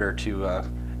third quarter to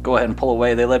go ahead and pull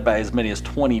away. They led by as many as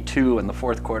 22 in the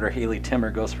fourth quarter. Haley Timmer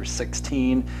goes for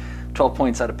 16, 12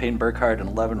 points out of Peyton Burkhardt, and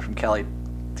 11 from Callie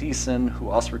Thiessen, who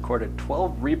also recorded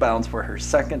 12 rebounds for her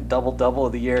second double-double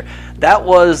of the year. That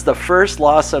was the first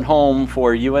loss at home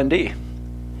for UND.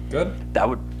 Good.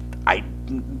 A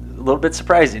little bit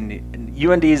surprising.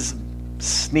 UND's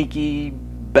sneaky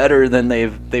better than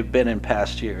they've been in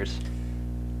past years.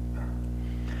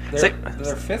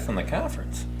 They're fifth in the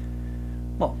conference.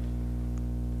 Well,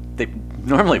 they've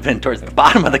normally been towards the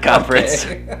bottom of the conference.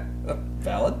 Okay.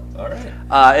 Valid. All right.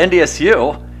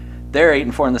 NDSU, they're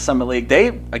 8-4 in the Summit League. They,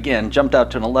 again, jumped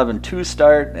out to an 11-2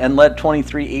 start and led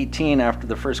 23-18 after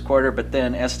the first quarter, but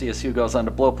then SDSU goes on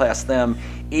to blow past them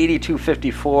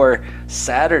 82-54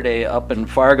 Saturday up in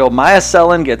Fargo. Maya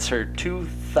Sellen gets her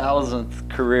 2,000th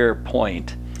career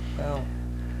point. Well,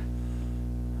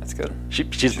 that's good.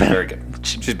 She's been very good.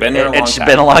 She's been there a long time. She's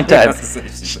been a long time.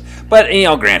 But,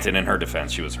 granted, in her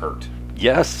defense, she was hurt.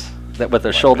 Yes. That with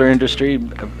a shoulder injury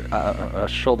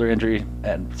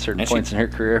at certain points in her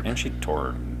career. And she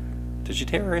did she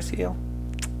tear her ACL?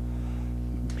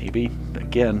 Maybe.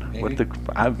 Again,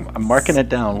 I'm marking it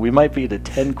down. We might be to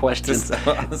 10 questions.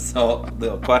 So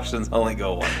the questions only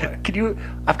go one way.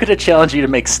 I'm going to challenge you to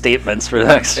make statements for the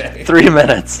next 3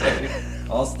 minutes.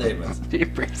 All statements.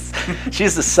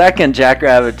 She's the second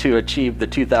Jackrabbit to achieve the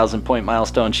 2,000-point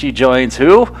milestone. She joins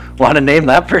who? Want to name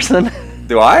that person?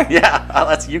 Do I? Yeah,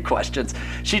 that's you questions.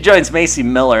 She joins Macy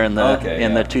Miller in the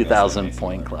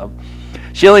 2,000-point club.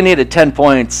 She only needed 10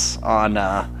 points on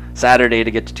Saturday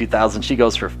to get to 2,000. She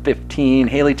goes for 15.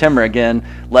 Haley Timmer again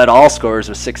led all scorers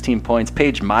with 16 points.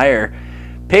 Paige Meyer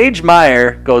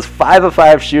goes 5 of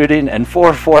 5 shooting and 4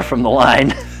 of 4 from the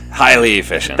line. Highly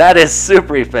efficient. That is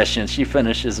super efficient. She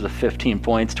finishes with 15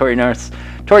 points. Tori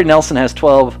Nelson has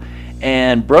 12,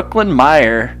 and Brooklyn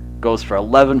Meyer goes for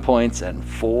 11 points and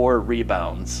 4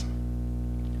 rebounds.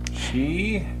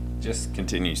 She just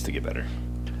continues to get better.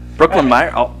 Brooklyn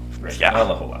Meyer, yeah. I love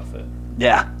the whole outfit.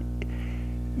 Yeah.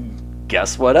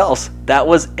 Guess what else? That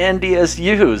was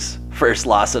NDSU's first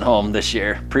loss at home this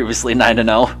year, previously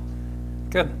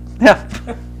 9-0. Good. Yeah.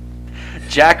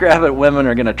 Jackrabbit women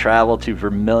are going to travel to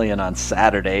Vermilion on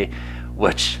Saturday,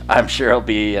 which I'm sure will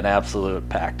be an absolute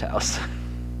packed house.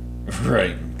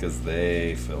 Right, because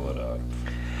they fill it up.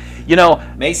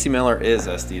 Macy Miller is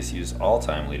SDSU's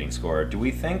all-time leading scorer. Do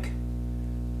we think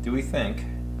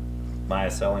Maya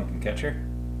Sellen can catch her?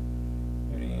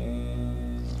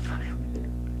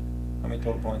 many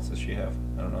total points does she have?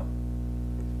 I don't know.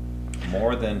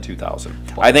 More than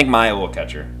 2,000. I think Maya will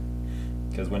catch her.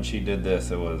 Because when she did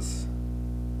this, it was...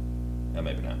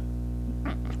 maybe not.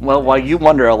 Well, while you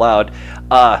wonder aloud,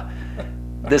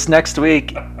 this next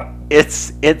week,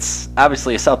 it's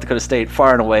obviously South Dakota State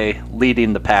far and away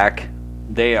leading the pack.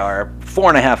 They are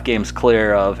 4.5 games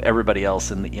clear of everybody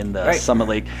else in the Summit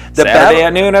League. Saturday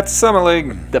at noon at the Summit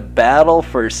League. The battle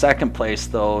for second place,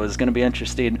 though, is going to be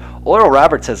interesting. Oral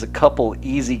Roberts has a couple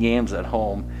easy games at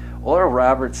home. Oral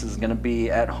Roberts is going to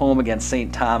be at home against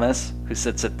St. Thomas, who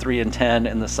sits at 3-10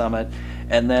 in the Summit.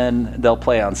 And then they'll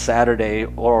play on Saturday.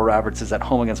 Oral Roberts is at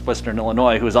home against Western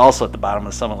Illinois, who is also at the bottom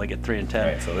of the Summit League at 3-10.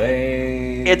 Right, so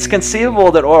it's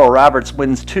conceivable that Oral Roberts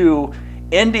wins 2.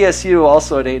 NDSU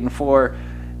also at 8-4.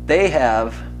 They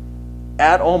have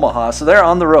at Omaha, so they're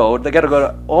on the road. They got to go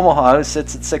to Omaha, who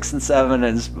sits at 6-7 and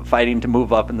is fighting to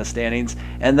move up in the standings.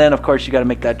 And then, of course, you got to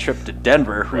make that trip to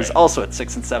Denver, who's also at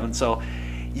 6-7. So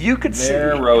you could see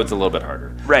their road's a little bit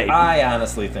harder. Right. I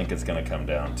honestly think it's going to come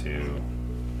down to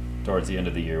towards the end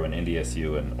of the year when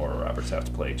NDSU and Oral Roberts have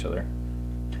to play each other.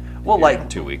 Well, in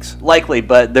 2 weeks. Likely,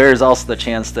 but there's also the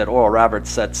chance that Oral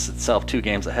Roberts sets itself 2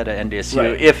 games ahead of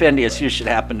NDSU. Right. If NDSU should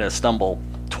happen to stumble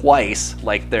twice,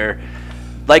 like their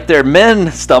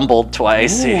men stumbled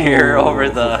twice here over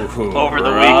the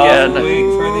weekend. Week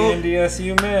for the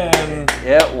NDSU men.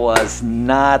 It was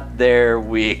not their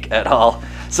week at all.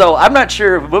 So I'm not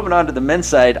sure. Moving on to the men's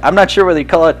side, I'm not sure whether you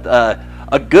call it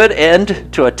a good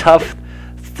end to a tough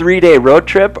 3-day road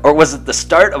trip, or was it the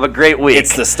start of a great week?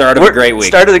 It's the start of a great week.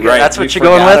 Start of the right. That's what We you're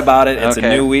going with. About it. It's okay.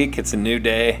 A new week. It's a new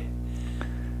day.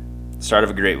 Start of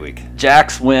a great week.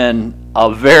 Jacks win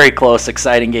a very close,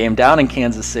 exciting game down in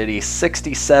Kansas City,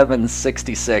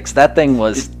 67-66. That thing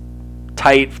was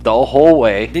tight the whole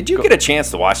way. Did you get a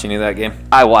chance to watch any of that game?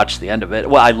 I watched the end of it.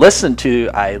 Well, I listened to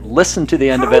the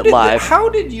end of it live. How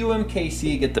did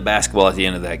UMKC get the basketball at the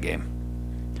end of that game?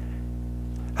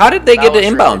 How did they get to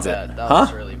inbounds it? That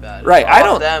was really bad. Right, I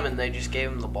don't. Them and they just gave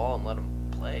them the ball and let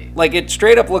them play. Like it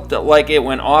straight up looked like it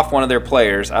went off one of their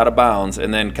players out of bounds,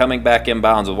 and then coming back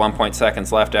inbounds with 1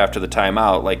 seconds left after the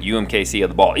timeout, like UMKC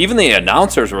had the ball. Even the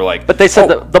announcers were like, but they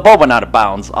said the ball went out of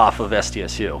bounds off of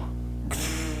SDSU.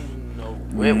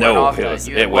 It went off of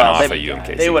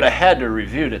UMKC. They would have had to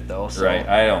reviewed it though. So. Right,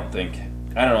 I don't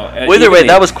know. Well, either way,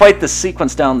 that was quite the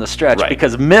sequence down the stretch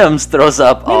because Mims throws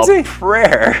up a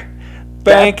prayer.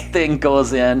 Bank. That thing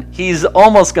goes in. He's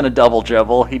almost going to double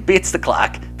dribble. He beats the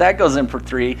clock. That goes in for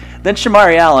 3. Then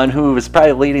Shamari Allen, who was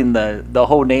probably leading the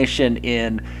whole nation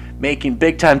in making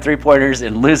big-time three-pointers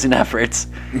and losing efforts,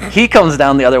 he comes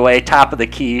down the other way, top of the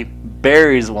key,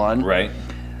 buries one. Right.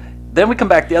 Then we come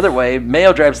back the other way.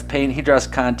 Mayo drives the paint. He draws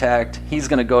contact. He's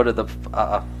going to go to the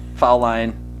foul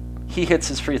line. He hits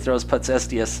his free throws, puts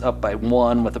SDS up by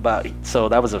 1 with so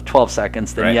that was 12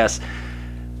 seconds. Then yes.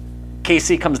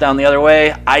 KC comes down the other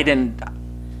way. I didn't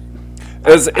see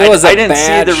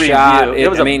the shot.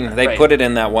 Review. They put it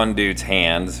in that one dude's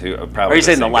hands. Who probably are you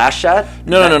saying the last shot?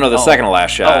 No. The second to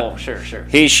last shot. Oh, sure.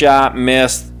 He shot,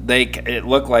 missed. It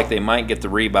looked like they might get the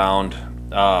rebound.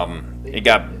 It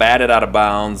got batted out of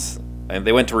bounds, and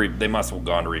they went to. They must have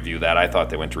gone to review that. I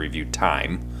thought they went to review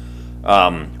time.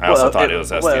 I also thought it was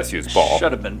SDSU's ball.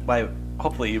 Should have been.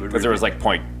 Hopefully you would. Because there was like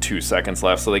 0.2 seconds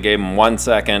left, so they gave him 1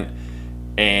 second.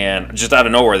 And just out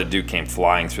of nowhere, the dude came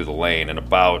flying through the lane and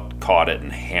about caught it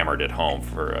and hammered it home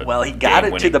for a Well, he got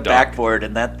it to the dunk. Backboard,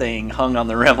 and that thing hung on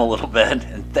the rim a little bit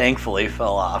and thankfully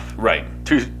fell off. Right.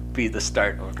 To be the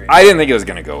start of a great I didn't think it was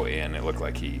going to go in. It looked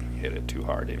like he hit it too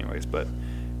hard anyways. But,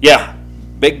 yeah,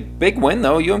 big win,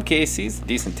 though. UMKC's a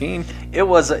decent team. It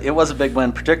was a big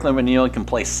win, particularly when you only can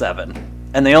play 7.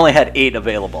 And they only had 8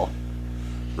 available.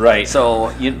 Right. So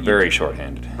very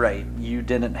shorthanded. Right. You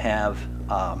didn't have...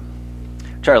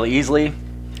 Charlie Easley.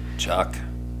 Chuck.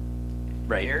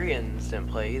 Right. Arians didn't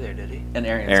play either, did he? And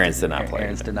Arians did not play.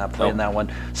 Arians did not play in that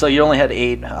one. So you only had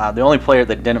 8. The only player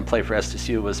that didn't play for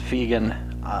SDSU was Fegan,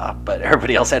 but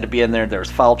everybody else had to be in there. There was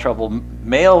foul trouble.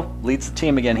 Mayo leads the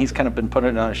team again. He's kind of been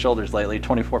putting it on his shoulders lately.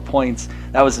 24 points.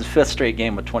 That was his 5th straight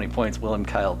game with 20 points. William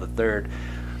Kyle III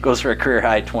goes for a career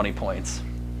high 20 points.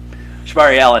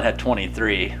 Shamari Allen had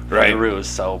 23 for the Roos.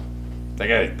 So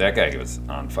that guy was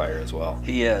on fire as well.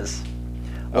 He is.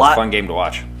 That was a fun game to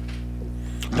watch.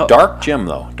 Dark Gym,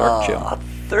 though. Dark Gym.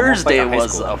 Thursday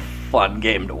was a fun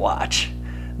game to watch.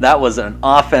 That was an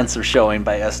offensive showing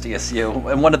by SDSU,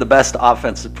 and one of the best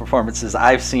offensive performances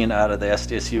I've seen out of the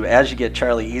SDSU. As you get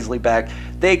Charlie Easley back,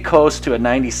 they coast to a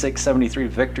 96-73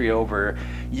 victory over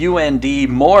UND.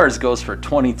 Moores goes for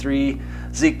 23.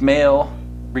 Zeke Mayo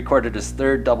recorded his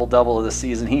 3rd double-double of the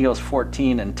season. He goes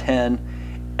 14 and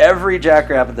 10. Every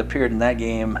Jackrabbit that appeared in that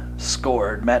game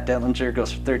scored. Matt Detlinger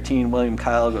goes for 13. William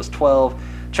Kyle goes 12.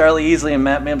 Charlie Easley and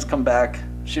Matt Mims come back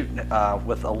shooting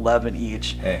with 11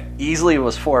 each. Hey. Easley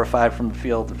was 4 or 5 from the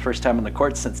field, the first time on the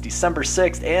court since December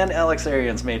 6th. And Alex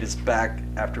Arians made his back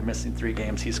after missing 3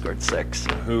 games. He scored 6.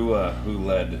 Who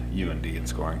led UND in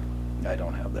scoring? I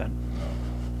don't have that.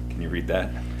 Can you read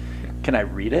that? Can I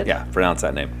read it? Yeah, pronounce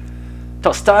that name.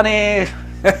 Tostani.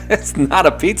 It's not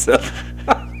a pizza.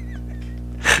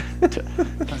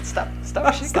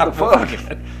 Stop shaking the phone.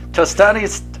 Tostani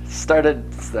started.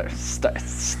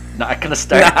 Not going to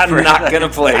start. I'm not going to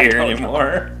play here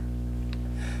anymore.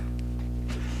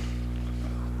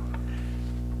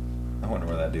 I wonder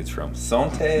where that dude's from.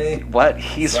 Sonte. What?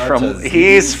 He's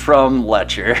from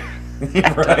Letcher.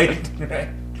 right.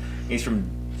 He's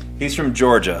from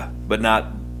Georgia, but not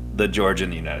the Georgia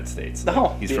in the United States.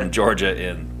 No. He's from Georgia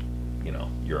in,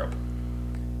 Europe.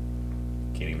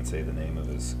 Can't even say the name of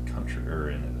his country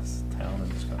or in his town in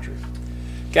this country.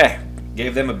 Okay.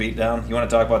 Gave them a beatdown. You want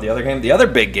to talk about the other game? The other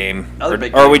big game? Or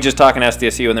are we just talking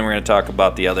SDSU and then we're going to talk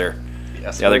about the other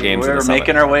games? We're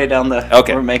making our way down the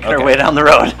We're making our way down the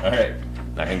road. All right.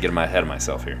 Not going to get ahead of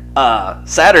myself here.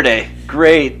 Saturday,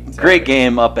 great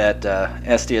game up at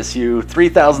SDSU.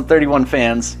 3,031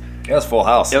 fans. It was full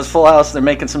house. It was full house. They're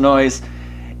making some noise.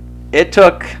 It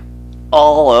took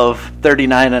all of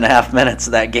 39 and a half minutes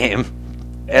of that game.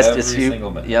 Every single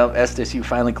minute. Yep, SDSU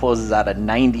finally closes out a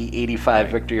 90-85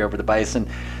 victory over the Bison.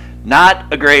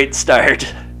 Not a great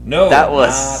start. No, that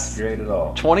was not great at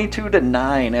all. 22-9,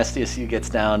 SDSU gets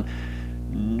down.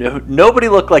 Nobody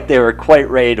looked like they were quite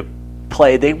ready to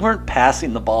play. They weren't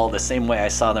passing the ball the same way I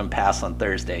saw them pass on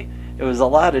Thursday. It was a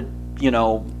lot of,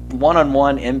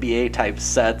 one-on-one NBA type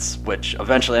sets, which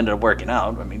eventually ended up working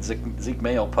out. I mean, Zeke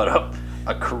Mayo put up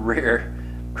a career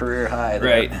high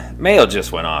there. Right. Mayo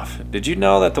just went off. Did you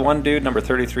know that the one dude, number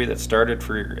 33, that started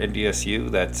for NDSU,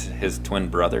 that's his twin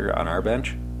brother on our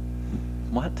bench?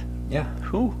 What? Yeah.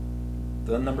 Who?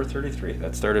 The number 33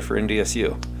 that started for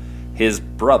NDSU. His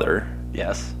brother,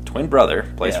 twin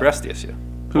brother, plays for SDSU.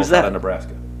 Who's that? Out of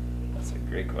Nebraska. That's a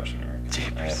great question, Eric.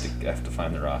 I have to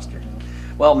find the roster.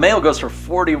 Well, Mayo goes for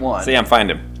 41. See, I'm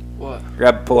finding him. What?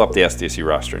 Pull up the SDSU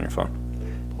roster on your phone.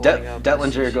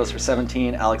 Detlinger goes for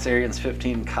 17, Alex Arians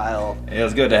 15, Kyle. It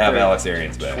was good to have Alex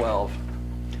Arians back. 12.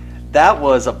 That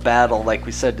was a battle, like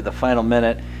we said, to the final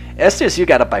minute. SDSU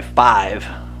got up by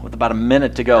 5 with about a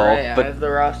minute to go. All right, I have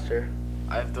the roster.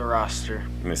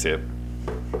 Let me see it.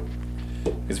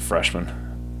 He's a freshman.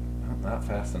 Not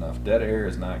fast enough. Dead air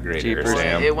is not great air,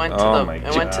 Sam. It went to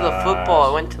the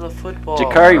football. It went to the football.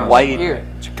 Jakari White.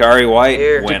 Jakari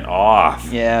White went off.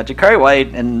 Yeah, Jakari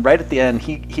White, and right at the end,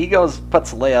 he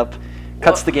puts a layup,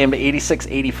 cuts the game to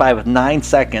 86-85 with 9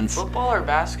 seconds. Football or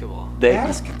basketball?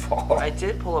 Basketball. I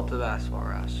did pull up the basketball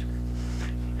roster.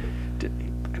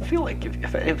 I feel like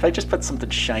if I just put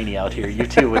something shiny out here, you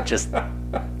two would just...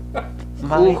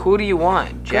 Who do you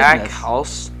want? Jack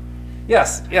House?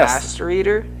 Yes.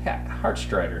 Pass-reader?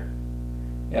 Hartstrider.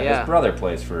 Yeah, his brother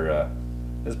plays for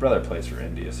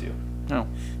NDSU. Oh. All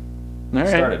right.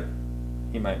 Started.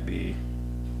 He might be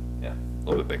a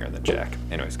little bit bigger than Jack.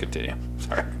 Anyways, continue.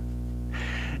 Sorry.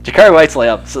 Jakari White's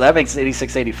layup, so that makes it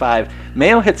 86-85.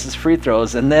 Mayo hits his free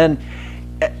throws, and then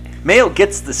Mayo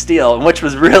gets the steal, which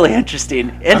was really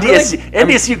interesting.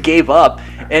 NDSU gave up,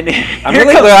 and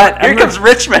here comes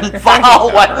Richmond.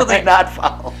 Foul. Why will they not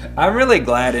foul? I'm really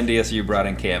glad NDSU brought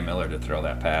in Cam Miller to throw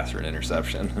that pass for an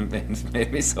interception. It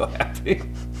made me so happy.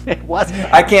 It was.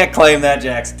 I can't claim that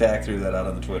Jack's Tack threw that out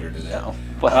on the Twitter today. No.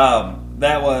 Well,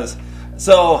 that was...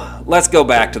 So, let's go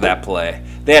back to that play.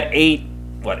 They had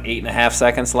 8.5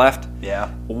 seconds left? Yeah.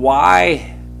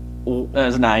 Why? It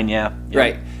was 9, yeah.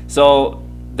 Right. So,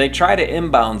 they try to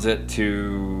inbounds it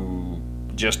to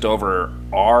just over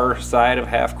our side of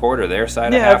half court or their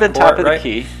side of half court, the top of the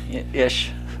key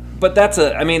ish. But that's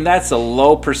a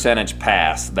low percentage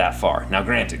pass that far. Now,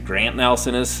 granted, Grant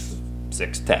Nelson is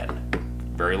 6'10".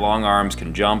 Very long arms,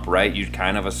 can jump, right? You'd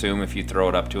kind of assume if you throw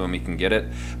it up to him, he can get it.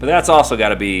 But that's also got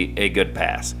to be a good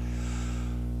pass.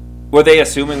 Were they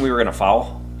assuming we were going to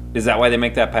foul? Is that why they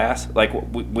make that pass? Like,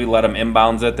 we let them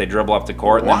inbounds it, they dribble up the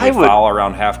court, and then they foul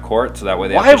around half court, so that way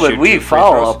they have to shoot 2 free throws? Why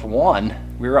would we foul up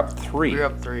 1? We were up 3. We were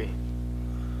up 3.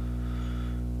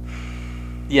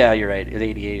 Yeah, you're right. It's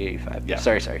 88-85. Yeah.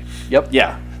 Sorry. Yep.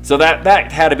 Yeah. So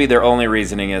that had to be their only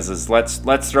reasoning is let's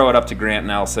throw it up to Grant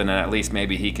Nelson and at least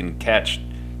maybe he can catch,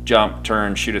 jump,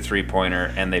 turn, shoot a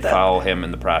 3-pointer, and they foul him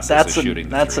in the process of shooting.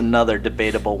 That's another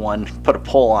debatable one. Put a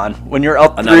poll on when you're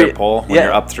up 3. Another poll. When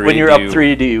you're up 3. When you're up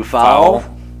 3, do you foul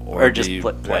or just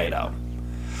play it out?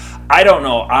 I don't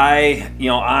know.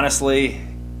 Honestly,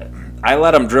 I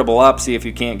let them dribble up, see if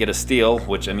you can't get a steal,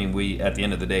 which, I mean, we at the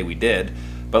end of the day we did.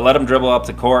 But let them dribble up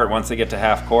the court. Once they get to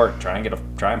half court, try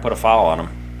and put a foul on them.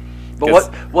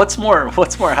 But what's more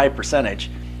high percentage?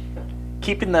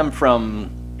 Keeping them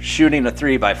from shooting a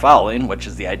three by fouling, which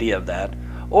is the idea of that.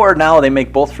 Or now they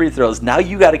make both free throws. Now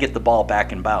you got to get the ball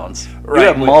back in bounds. Right, you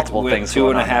have multiple with things.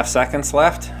 2.5 seconds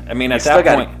left. I mean, at that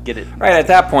point, get it. Right at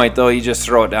that point, though, you just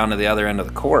throw it down to the other end of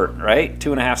the court. Right,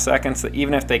 2.5 seconds.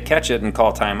 Even if they catch it and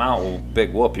call timeout, well,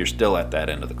 big whoop, you're still at that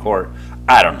end of the court.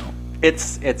 I don't know.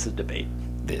 It's a debate.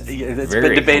 It's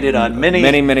been debated on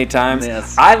many times.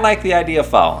 Yes. I like the idea of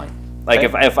fouling. Like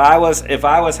if I was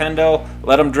Hendo,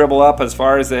 let them dribble up as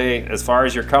far as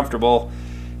you're comfortable.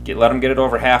 Let them get it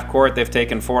over half court. They've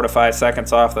taken 4 to 5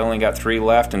 seconds off. They only got 3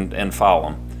 left, and foul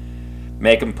them.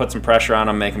 Make them put some pressure on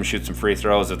them. Make them shoot some free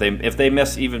throws. If they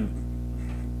miss even,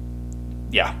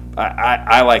 yeah,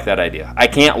 I like that idea. I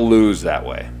can't lose that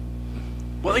way.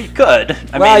 Well, you could.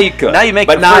 I mean, you could. Now you make,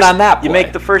 but not on that play. You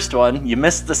make the first one. You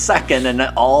miss the second, and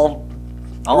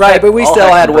all right, but we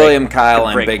still had William Kyle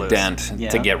and Big loose. Dent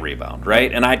to get rebound,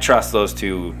 right? And I trust those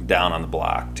two down on the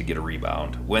block to get a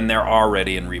rebound when they're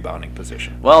already in rebounding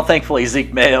position. Well, thankfully,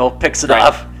 Zeke Mayo picks it Right.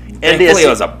 off. Thankfully, it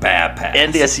was a bad pass.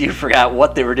 NDSU forgot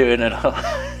what they were doing at home.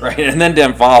 Right, and then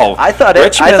didn't foul. I thought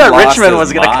Richmond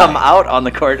was going to come mind. out on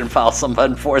the court and foul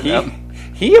someone for them.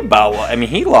 He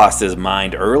lost his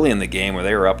mind early in the game where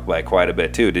they were up by quite a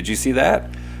bit too. Did you see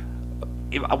that?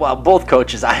 Well, both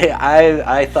coaches.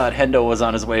 I thought Hendo was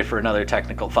on his way for another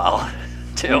technical foul,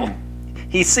 too.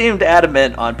 He seemed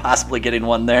adamant on possibly getting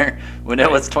one there when it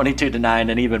was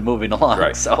 22-9 and even moving along.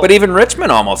 Right. So, but even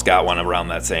Richmond almost got one around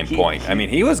that same point. I mean,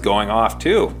 he was going off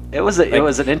too. It was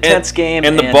an intense game.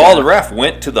 And the ref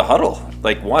went to the huddle.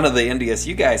 Like one of the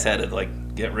NDSU guys had to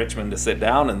get Richmond to sit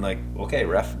down and okay,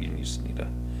 ref, you just need to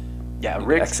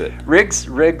exit. Riggs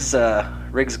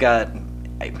got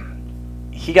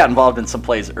involved in some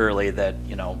plays early that,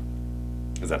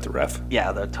 Is that the ref?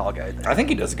 Yeah, the tall guy there. I think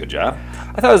he does a good job.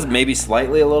 I thought it was maybe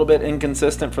slightly a little bit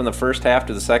inconsistent from the first half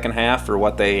to the second half for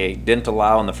what they didn't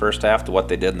allow in the first half to what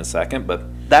they did in the second, but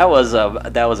that was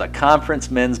a conference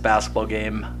men's basketball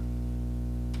game.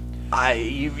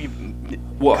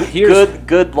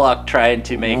 Good luck trying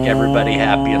to make everybody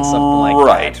happy and something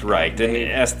like that. Right.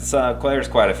 And there's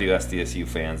quite a few SDSU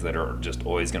fans that are just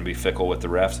always going to be fickle with the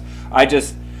refs.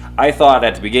 I thought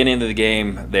at the beginning of the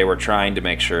game they were trying to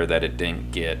make sure that it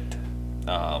didn't get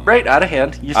out of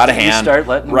hand. You start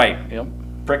letting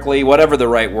prickly, whatever the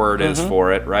right word is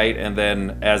for it, right? And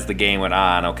then as the game went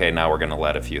on, okay, now we're going to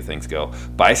let a few things go.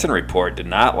 Bison Report did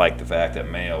not like the fact that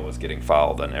Mayo was getting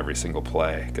fouled on every single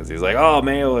play because he's like, oh,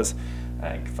 Mayo is.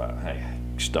 I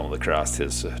stumbled across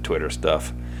his Twitter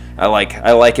stuff. I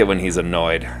like it when he's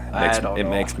annoyed. It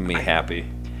makes me happy.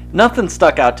 Nothing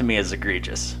stuck out to me as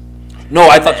egregious. No,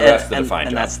 I thought the refs did a fine job.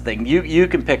 And that's the thing. You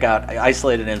can pick out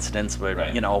isolated incidents, but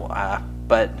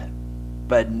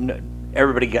but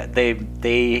everybody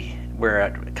they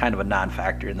were kind of a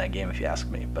non-factor in that game, if you ask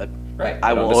me. But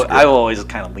I will always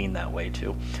kind of lean that way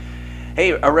too.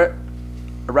 Hey,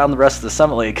 around the rest of the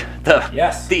Summit League,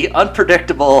 the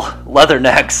unpredictable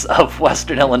Leathernecks of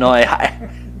Western Illinois.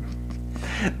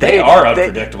 They are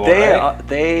unpredictable.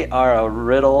 They are a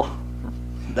riddle.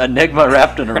 Enigma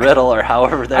wrapped in a riddle, or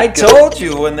however that. I told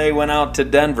you when they went out to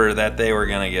Denver that they were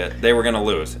gonna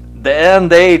lose.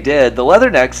 And they did. The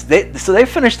Leathernecks. They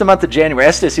finished the month of January.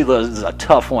 SDSU was a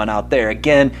tough one out there.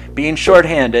 Again, being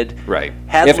shorthanded. Right.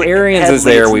 If Arians is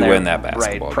there, we win that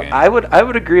basketball game. I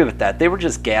would agree with that. They were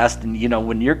just gassed, and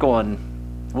when you're going,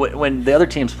 when the other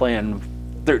team's playing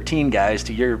 13 guys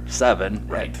to your 7,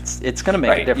 it's going to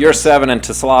make a difference. Your 7 and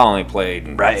Tesla only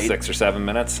played 6 or 7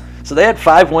 minutes. So they had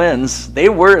 5 wins. They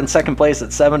were in second place at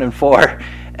 7-4,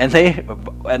 and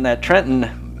that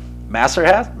Trenton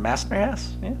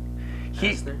Masterhass, yeah.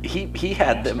 He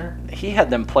had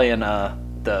them playing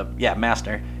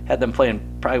Master had them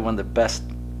playing probably one of the best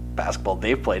basketball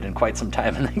they've played in quite some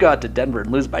time, and they go out to Denver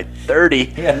and lose by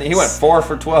 30. Yeah, he went 4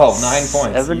 for 12, 9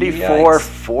 points.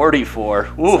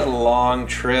 74-44. It's a long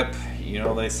trip.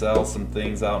 They sell some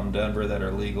things out in Denver that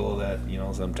are legal that,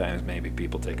 sometimes maybe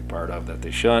people take a part of that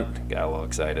they shouldn't. Got a little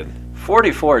excited.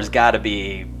 44 has got to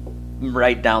be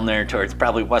right down there towards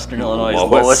probably Western Illinois'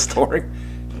 lowest.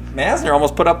 Masner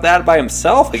almost put up that by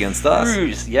himself against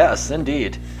us. Yes,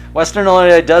 indeed. Western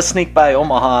Illinois does sneak by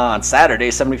Omaha on Saturday,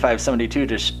 75-72,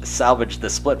 to salvage the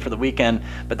split for the weekend.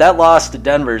 But that loss to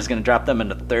Denver is going to drop them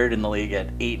into third in the league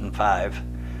at 8-5.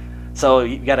 So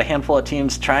you got a handful of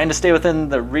teams trying to stay within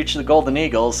the reach of the Golden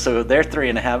Eagles. So they're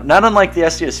 3.5. Not unlike the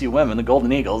SDSU women, the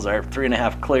Golden Eagles are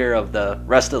 3.5 clear of the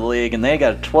rest of the league, and they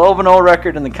got a 12-0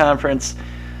 record in the conference.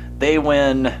 they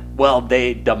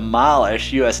they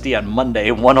demolish USD on Monday,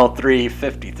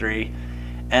 103-53,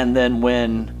 and then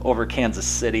win over Kansas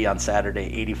City on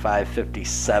Saturday,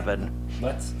 85-57.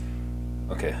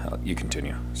 Okay, you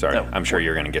continue. Sorry, No. I'm sure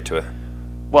you're going to get to it.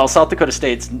 Well, South Dakota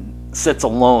State sits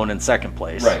alone in second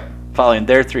place, Right. following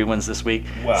their 3 wins this week.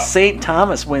 Wow. St.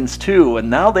 Thomas wins 2, and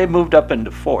now they've moved up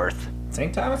into 4th.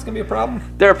 St. Thomas going to be a problem?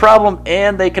 They're a problem,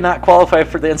 and they cannot qualify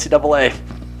for the NCAA.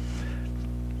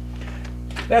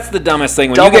 That's the dumbest thing.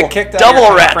 When Double- you get kicked out double of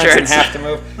your rat conference and turds. have to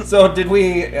move. So did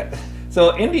we...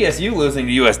 So NDSU losing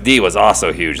to USD was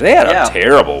also huge. They had Yeah. a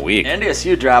terrible week.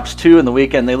 NDSU drops 2 in the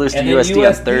weekend. They lose to And then USD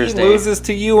on Thursday. loses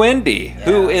to UND,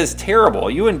 who is terrible.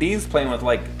 UND's playing with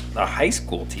like a high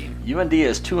school team. UND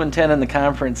is 2-10 in the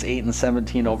conference,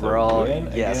 8-17 overall. Win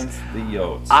Yes, against the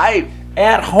Yotes.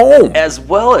 at home. as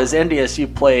well as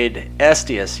NDSU played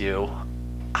SDSU,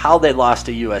 how they lost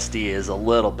to USD is a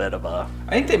little bit of a.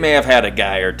 I think they may have had a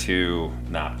guy or two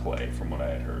not play, from what I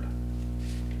had heard.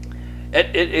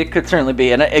 It could certainly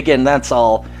be, and again, that's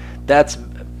kind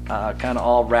of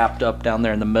all wrapped up down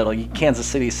there in the middle. Kansas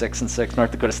City 6-6,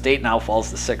 North Dakota State now falls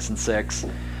to 6-6.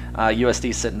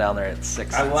 USD sitting down there at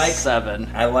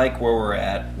 6-7. I like where we're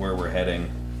at, where we're heading.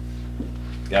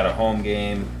 Got a home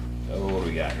game. Oh, what do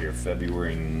we got here?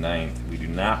 February 9th. We do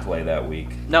not play that week.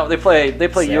 No, they play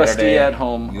Saturday, USD at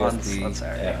home USD on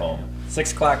Saturday. at home.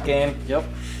 6 o'clock game. Yep.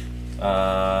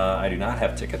 I do not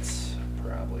have tickets.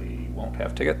 Probably won't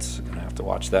have tickets. Gonna have to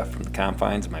watch that from the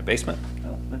confines of my basement.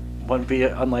 Wouldn't be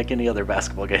unlike any other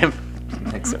basketball game,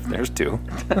 Except there's 2.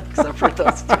 except for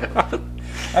those two.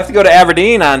 I have to go to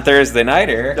Aberdeen on Thursday night,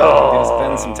 Eric. Oh,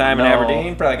 Gonna spend some time in no.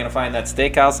 Aberdeen. Probably gonna find that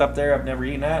steakhouse up there I've never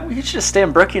eaten at. You should just stay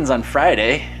in Brookings on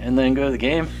Friday and then go to the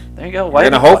game. There you go. We're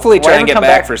gonna hopefully try and get come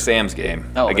back for Sam's game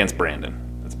Oh, against Brandon.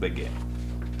 That's a big game.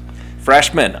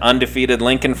 Freshman, undefeated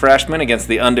Lincoln freshman against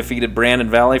the undefeated Brandon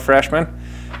Valley freshman.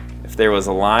 If there was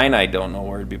a line, I don't know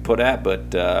where it'd be put at, but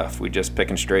if we just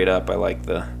picking straight up, I like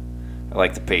the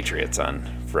Patriots on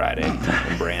Friday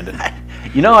in Brandon.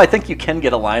 You know, I think you can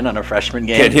get a line on a freshman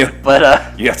game. Can you?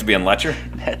 But You have to be in Letcher?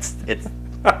 it's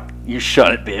you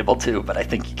shouldn't be able to, but I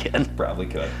think you can. Probably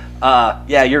could.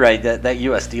 Yeah, you're right. That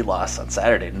USD loss on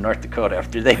Saturday to North Dakota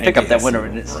after they pick up that winner,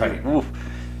 and it's Right. oof,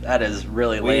 that is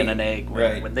really laying an egg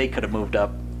when they could have moved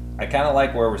up. I kind of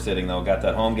like where we're sitting, though. Got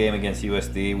that home game against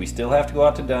USD. We still have to go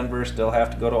out to Denver, still have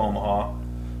to go to Omaha,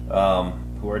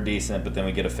 who are decent, but then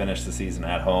we get to finish the season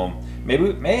at home.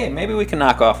 Maybe we can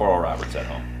knock off Oral Roberts at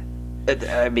home.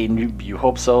 I mean, you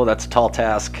hope so. That's a tall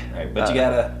task. Right, but you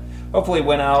gotta hopefully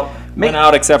win out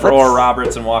except for let's- Oral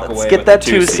Roberts and walk let's away get with that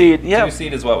the 2 2 seed. Yeah. 2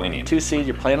 seed is what we need. 2 seed.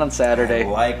 You're playing on Saturday. I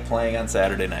like playing on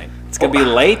Saturday night. It's gonna be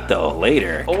late though.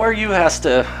 Later. Or you has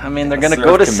to. I mean, they're going to Serve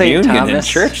go to St. communion Thomas.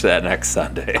 in church that next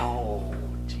Sunday. Oh,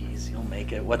 jeez, you'll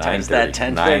make it. What time is that?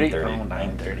 9:30. 10:30. Oh,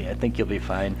 9:30. I think you'll be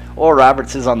fine. Or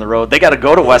Roberts is on the road. They got to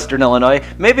go to Western Illinois.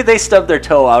 Maybe they stub their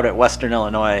toe out at Western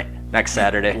Illinois next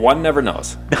Saturday. One never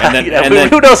knows. And then, Yeah, and then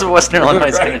who knows what Western Illinois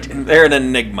is going right, to do? they're an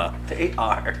enigma. They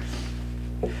are.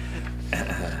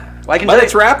 Well, I can But tell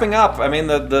it's you- wrapping up. I mean,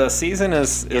 the season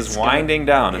is It's winding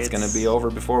down. It's going to it's- be over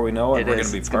before we know it. it We're is. going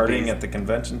to be It's gonna partying be- at the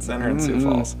convention center in Sioux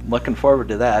Falls. Looking forward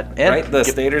to that. And Right? The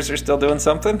Staters are still doing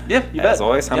something? Yeah, you As bet.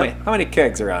 always. How Yep. many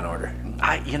kegs are on order?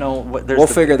 There's We'll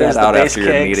figure that there's the out base after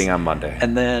your kegs, meeting on Monday.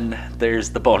 And then there's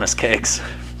the bonus kegs.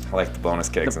 I like the bonus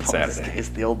kegs on Bonus Saturday. kegs,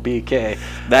 the old BK.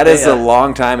 That is They, a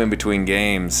long time in between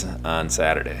games on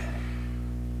Saturday.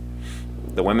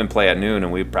 The women play at noon,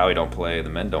 and we probably don't play. The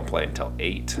men don't play until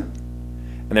 8.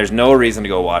 And there's no reason to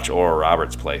go watch Oral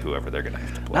Roberts play whoever they're going to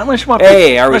have to play. Not unless you want.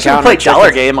 Hey, are we unless you wanna counting play dollar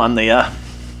tickets? game on the?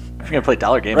 If you're gonna play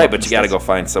dollar game, Right, on but the you got to States, go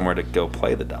find somewhere to go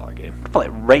play the dollar game. play it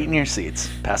right in your seats.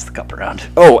 Pass the cup around.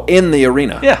 Oh, in the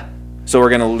arena. Yeah. So we're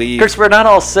going to leave. Of course, we're not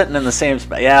all sitting in the same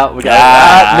spot. Yeah, we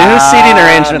got new seating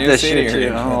arrangement new this seating year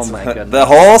too. Oh arrangements. my goodness. The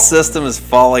whole system is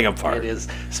falling apart. It is.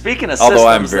 Speaking of Although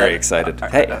I'm systems very that- excited.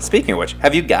 Hey, speaking of which,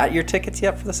 have you got your tickets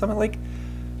yet for the Summit League?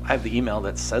 I have the email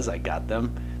that says I got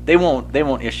them. They won't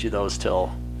issue those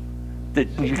till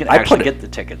you can actually get the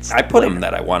tickets. I put later. them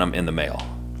that I want them in the mail.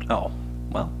 Oh,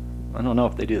 well, I don't know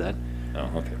if they do that.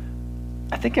 Oh, okay.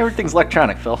 I think everything's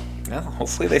electronic, Phil. Well,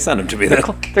 hopefully they send them to me then.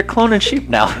 They're cloning sheep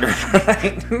now.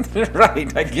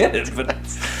 right, I get it, but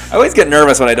I always get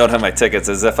nervous when I don't have my tickets,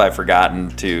 as if I've forgotten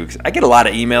to. I get a lot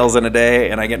of emails in a day,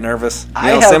 and I get nervous.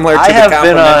 Similar to I the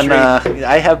have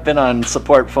I have been on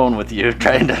support phone with you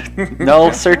trying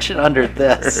to searching under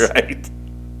this. Right.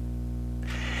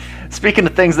 Speaking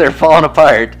of things that are falling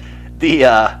apart, the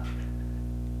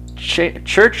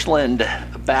Churchland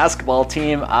basketball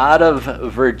team out of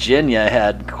Virginia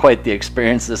had quite the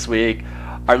experience this week.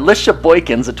 Arlisha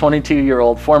Boykins, a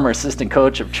 22-year-old former assistant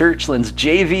coach of Churchland's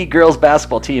JV girls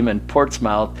basketball team in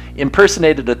Portsmouth,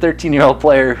 impersonated a 13-year-old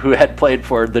player who had played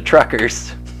for the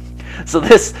Truckers. So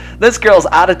this girl's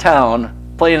out of town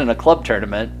playing in a club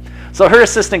tournament. So her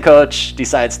assistant coach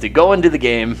decides to go into the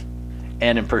game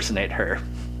and impersonate her.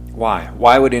 Why?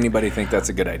 Why would anybody think that's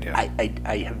a good idea?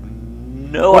 I have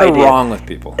no what idea. What is wrong with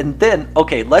people? And then,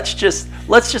 okay, let's just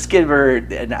give her,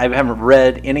 and I haven't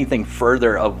read anything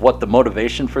further of what the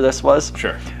motivation for this was.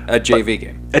 Sure. A JV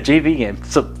game. A JV game.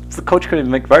 So the coach couldn't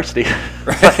even make varsity.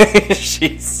 Right.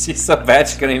 She's so bad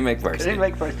she couldn't even make varsity.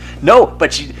 No,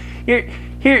 but she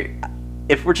here.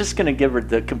 If we're just going to give her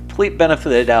the complete benefit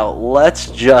of the doubt, let's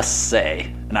just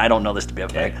say, and I don't know this to be a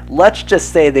fact, let's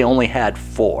just say they only had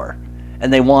 4,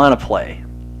 and they want to play.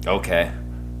 Okay.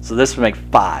 So this would make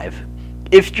 5.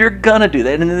 If you're going to do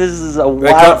that, and this is a they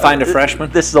can't find a freshman?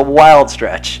 This is a wild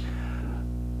stretch.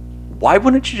 Why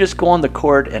wouldn't you just go on the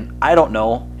court and, I don't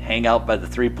know, hang out by the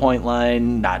 3-point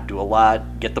line, not do a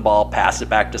lot, get the ball, pass it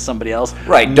back to somebody else?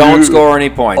 Right, don't score any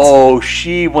points. Oh,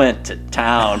 she went to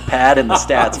town, padding the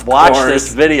stats. Watch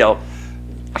this video.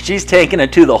 She's taking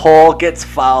it to the hole, gets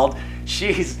fouled.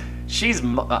 She's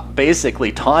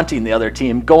basically taunting the other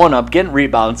team, going up, getting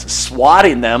rebounds,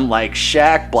 swatting them like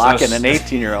Shaq blocking an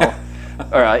 18-year-old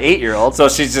or an 8-year-old. So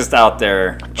she's just out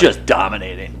there. Just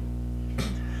dominating.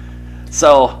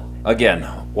 So... Again,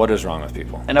 what is wrong with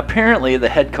people? And apparently the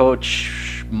head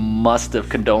coach must have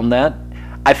condoned that.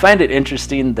 I find it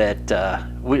interesting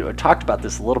that we talked about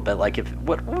this a little bit. Like, if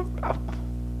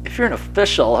you're an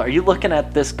official, are you looking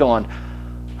at this going,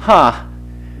 huh?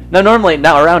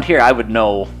 Now around here, I would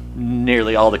know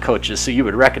nearly all the coaches, so you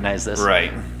would recognize this.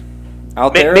 Right.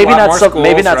 Out there, maybe not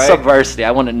right? sub-varsity. I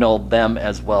wouldn't know them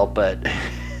as well, but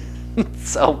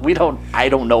so I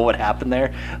don't know what happened there.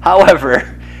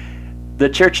 However, the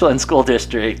Churchland School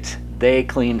District, they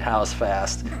cleaned house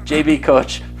fast. JV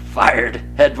coach fired.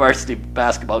 Head varsity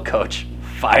basketball coach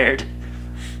fired.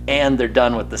 And they're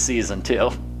done with the season, too.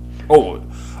 Oh,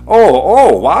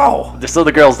 wow. So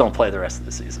the girls don't play the rest of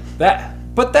the season. That's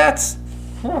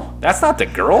not the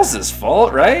girls'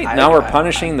 fault, right? Now we're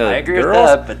punishing the girls. I agree with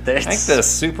that, but I think the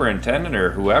superintendent or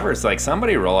whoever, it's like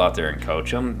somebody roll out there and coach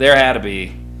them. There had to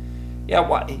be,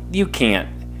 you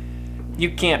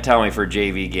can't tell me for a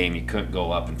JV game you couldn't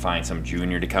go up and find some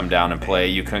junior to come down and play.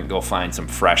 You couldn't go find some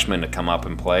freshman to come up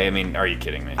and play. I mean, are you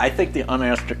kidding me? I think the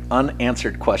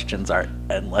unanswered questions are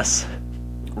endless.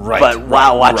 Right. But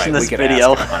wow, watching this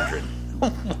video.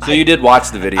 So you did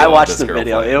watch the video? I watched the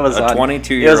video. It was on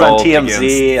 22-year-old. It was on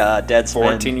TMZ.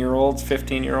 Deadspin. 14-year-olds,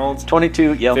 15-year-olds.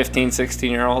 22. Yep. 15,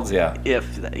 16-year-olds. Yeah.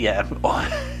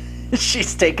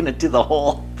 She's taking it to the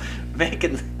hole,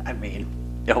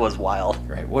 it was wild.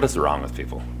 Right. What is wrong with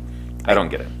people? I don't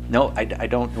get it. No, I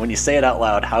don't. When you say it out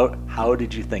loud, how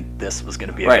did you think this was going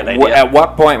to be a good idea? At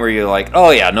what point were you like, oh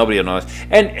yeah, nobody will notice?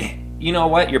 And you know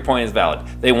what? Your point is valid.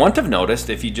 They wouldn't have noticed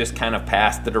if you just kind of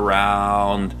passed it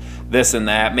around, this and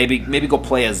that. Maybe go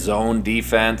play a zone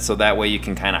defense so that way you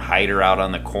can kind of hide her out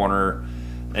on the corner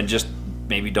and just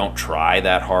maybe don't try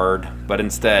that hard. But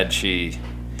instead,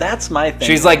 That's my thing.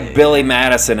 She's like Billy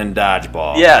Madison in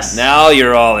dodgeball. Yes. Now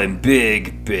you're all in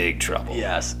big, big trouble.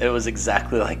 Yes, it was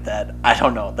exactly like that. I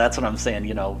don't know. That's what I'm saying.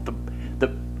 The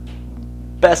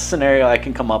best scenario I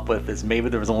can come up with is maybe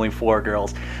there was only 4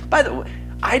 girls. By the way,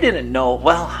 I didn't know.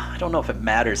 Well, I don't know if it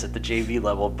matters at the JV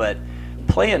level, but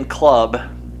playing club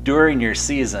during your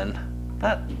season,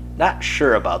 not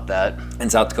sure about that. In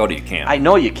South Dakota, you can't. I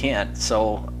know you can't.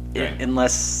 So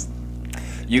unless.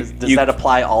 Does that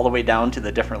apply all the way down to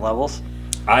the different levels?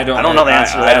 I don't know the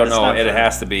answer to that. I don't know. It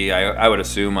has to be, I would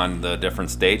assume, on the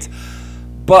different states.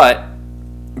 But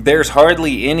there's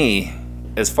hardly any,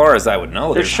 as far as I would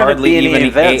know, there's hardly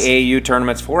even AAU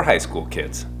tournaments for high school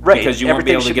kids. Right. Because you won't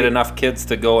be able to get enough kids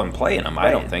to go and play in them, I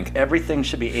don't think. Everything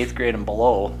should be 8th grade and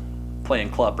below playing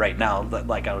club right now,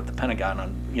 like out at the Pentagon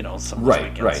on some of those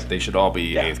weekends. Right. They should all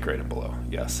be 8th grade and below,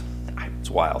 yes. It's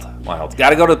wild.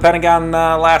 Got to go to the Pentagon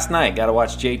last night. Got to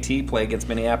watch JT play against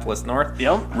Minneapolis North.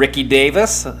 Yep. Ricky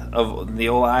Davis of the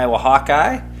old Iowa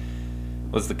Hawkeye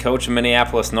was the coach of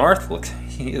Minneapolis North.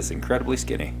 He is incredibly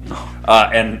skinny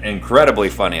and incredibly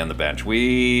funny on the bench.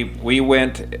 We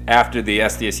went after the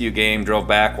SDSU game, drove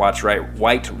back, watched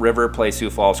White River play Sioux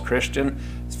Falls Christian.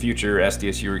 Future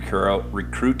SDSU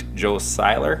recruit Joe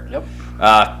Seiler. Yep.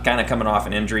 Kind of coming off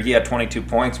an injury. He had 22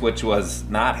 points, which was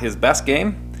not his best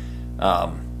game.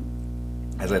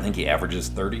 As I think he averages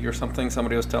 30 or something,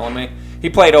 somebody was telling me.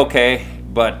 He played okay,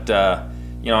 but at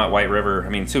White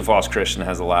River, Sioux Falls Christian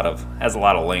has a lot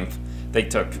of length. They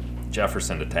took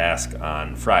Jefferson to task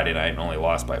on Friday night and only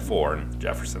lost by 4. And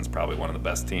Jefferson's probably one of the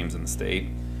best teams in the state.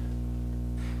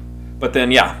 But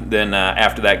then,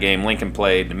 after that game, Lincoln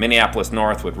played Minneapolis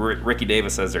North with Ricky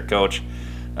Davis as their coach.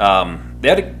 They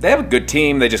have a good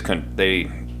team. They just couldn't.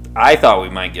 I thought we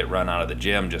might get run out of the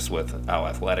gym just with how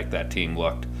athletic that team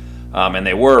looked. And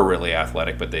they were really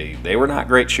athletic, but they were not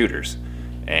great shooters.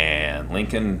 And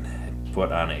Lincoln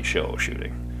put on a show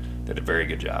shooting. Did a very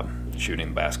good job shooting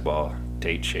the basketball.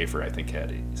 Tate Schaefer, I think,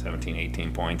 had 17,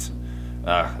 18 points.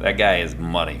 That guy is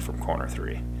money from corner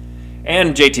 3.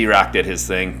 And JT Rock did his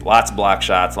thing. Lots of block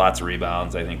shots, lots of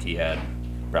rebounds. I think he had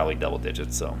probably double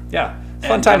digits. So, yeah,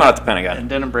 fun time out at the Pentagon. And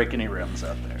didn't break any rims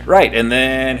out there. Right, and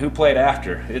then who played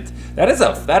after?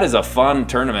 That is a fun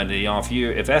tournament. You know, if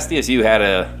SDSU had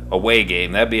a away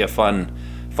game, that'd be a fun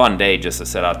day just to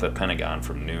set out the Pentagon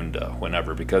from noon to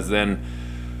whenever. Because then,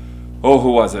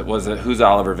 who was it? Who's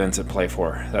Oliver Vincent play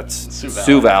for? That's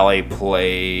Sioux Valley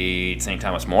played St.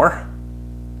 Thomas More.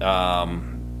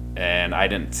 And I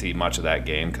didn't see much of that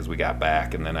game because we got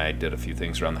back, and then I did a few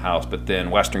things around the house. But then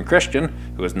Western Christian,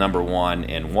 who was number 1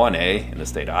 in 1A in the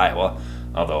state of Iowa,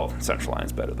 although Central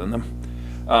Line's better than them,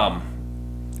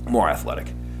 more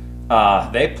athletic.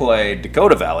 They played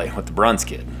Dakota Valley with the Bruns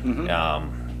kid.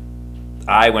 Mm-hmm.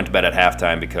 I went to bed at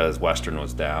halftime because Western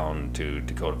was down to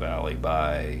Dakota Valley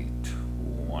by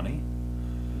 20.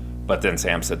 But then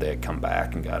Sam said they had come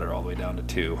back and got it all the way down to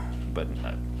 2. But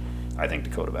I think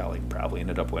Dakota Valley probably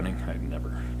ended up winning. I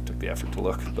never took the effort to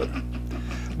look,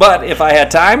 but if I had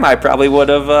time, I probably would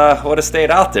have stayed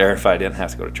out there if I didn't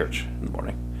have to go to church in the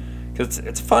morning. Because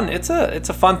it's fun. It's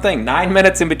a fun thing. 9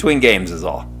 minutes in between games is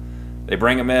all. They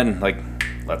bring them in like,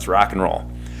 let's rock and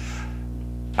roll.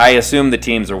 I assume the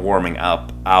teams are warming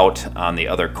up out on the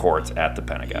other courts at the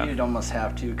Pentagon. You'd almost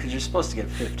have to because you're supposed to get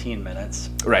 15 minutes.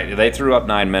 Right. They threw up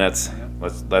 9 minutes.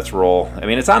 Let's roll. I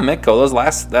mean, it's on Midco.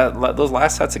 Those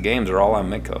last sets of games are all on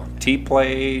Midco. T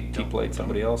played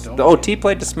somebody else. T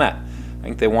played DeSmet. I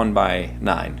think they won by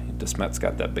 9. DeSmet's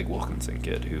got that big Wilkinson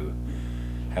kid who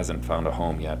hasn't found a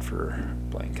home yet for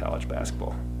playing college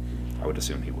basketball. I would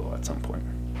assume he will at some point.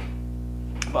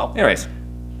 Well, anyways.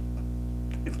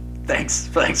 Thanks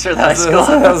for the high school.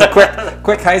 That was a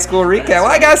quick high school recap. Well,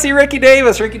 I got to see Ricky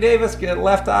Davis. Ricky Davis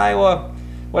left Iowa,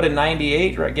 in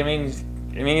 98, right? I mean,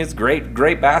 he's a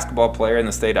great basketball player in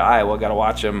the state of Iowa. Got to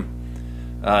watch him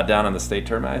down in the state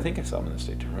tournament. I think I saw him in the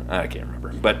state tournament. I can't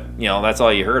remember. But, that's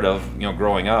all you heard of,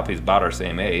 growing up. He's about our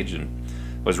same age. And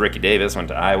was Ricky Davis, went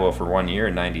to Iowa for 1 year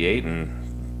in 98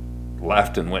 and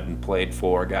left and went and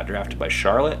got drafted by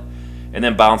Charlotte. And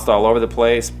then bounced all over the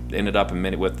place. Ended up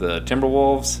with the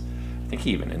Timberwolves. I think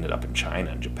he even ended up in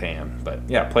China and Japan. But,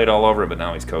 yeah, played all over, but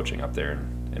now he's coaching up there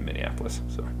in Minneapolis.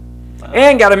 So,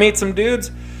 and got to meet some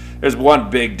dudes. There's one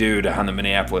big dude on the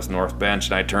Minneapolis North bench,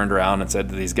 and I turned around and said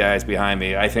to these guys behind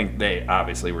me, I think they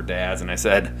obviously were dads, and I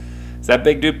said, does that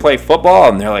big dude play football?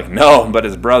 And they're like, no, but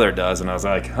his brother does. And I was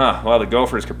like, well, the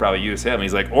Gophers could probably use him.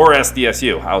 He's like, or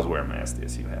SDSU. I was wearing my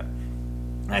SDSU hat.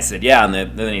 And I said, yeah, and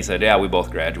then he said, yeah, we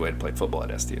both graduated, played football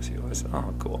at SDSU. I said,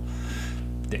 oh, cool.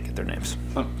 Didn't get their names,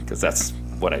 because that's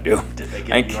what I do. Did they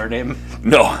get your name?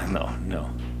 No.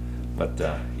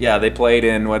 But, yeah, they played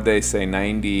in, what'd they say,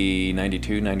 90,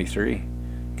 92, 93,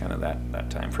 kind of that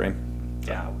time frame.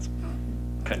 Yeah.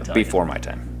 Couldn't tell Before you. my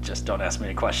time. Just don't ask me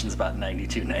any questions about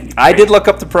 92, 93. I did look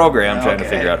up the program trying to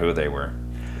Okay. figure out who they were.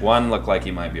 One looked like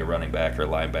he might be a running back or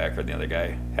linebacker. The other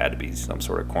guy had to be some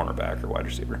sort of cornerback or wide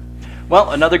receiver.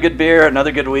 Well, another good beer,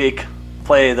 another good week.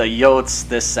 Play the Yotes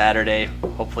this Saturday.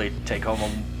 Hopefully take home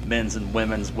a men's and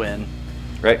women's win.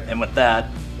 Right. And with that,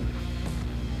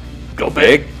 Go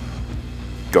big.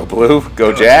 Go blue.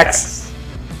 Go Jacks.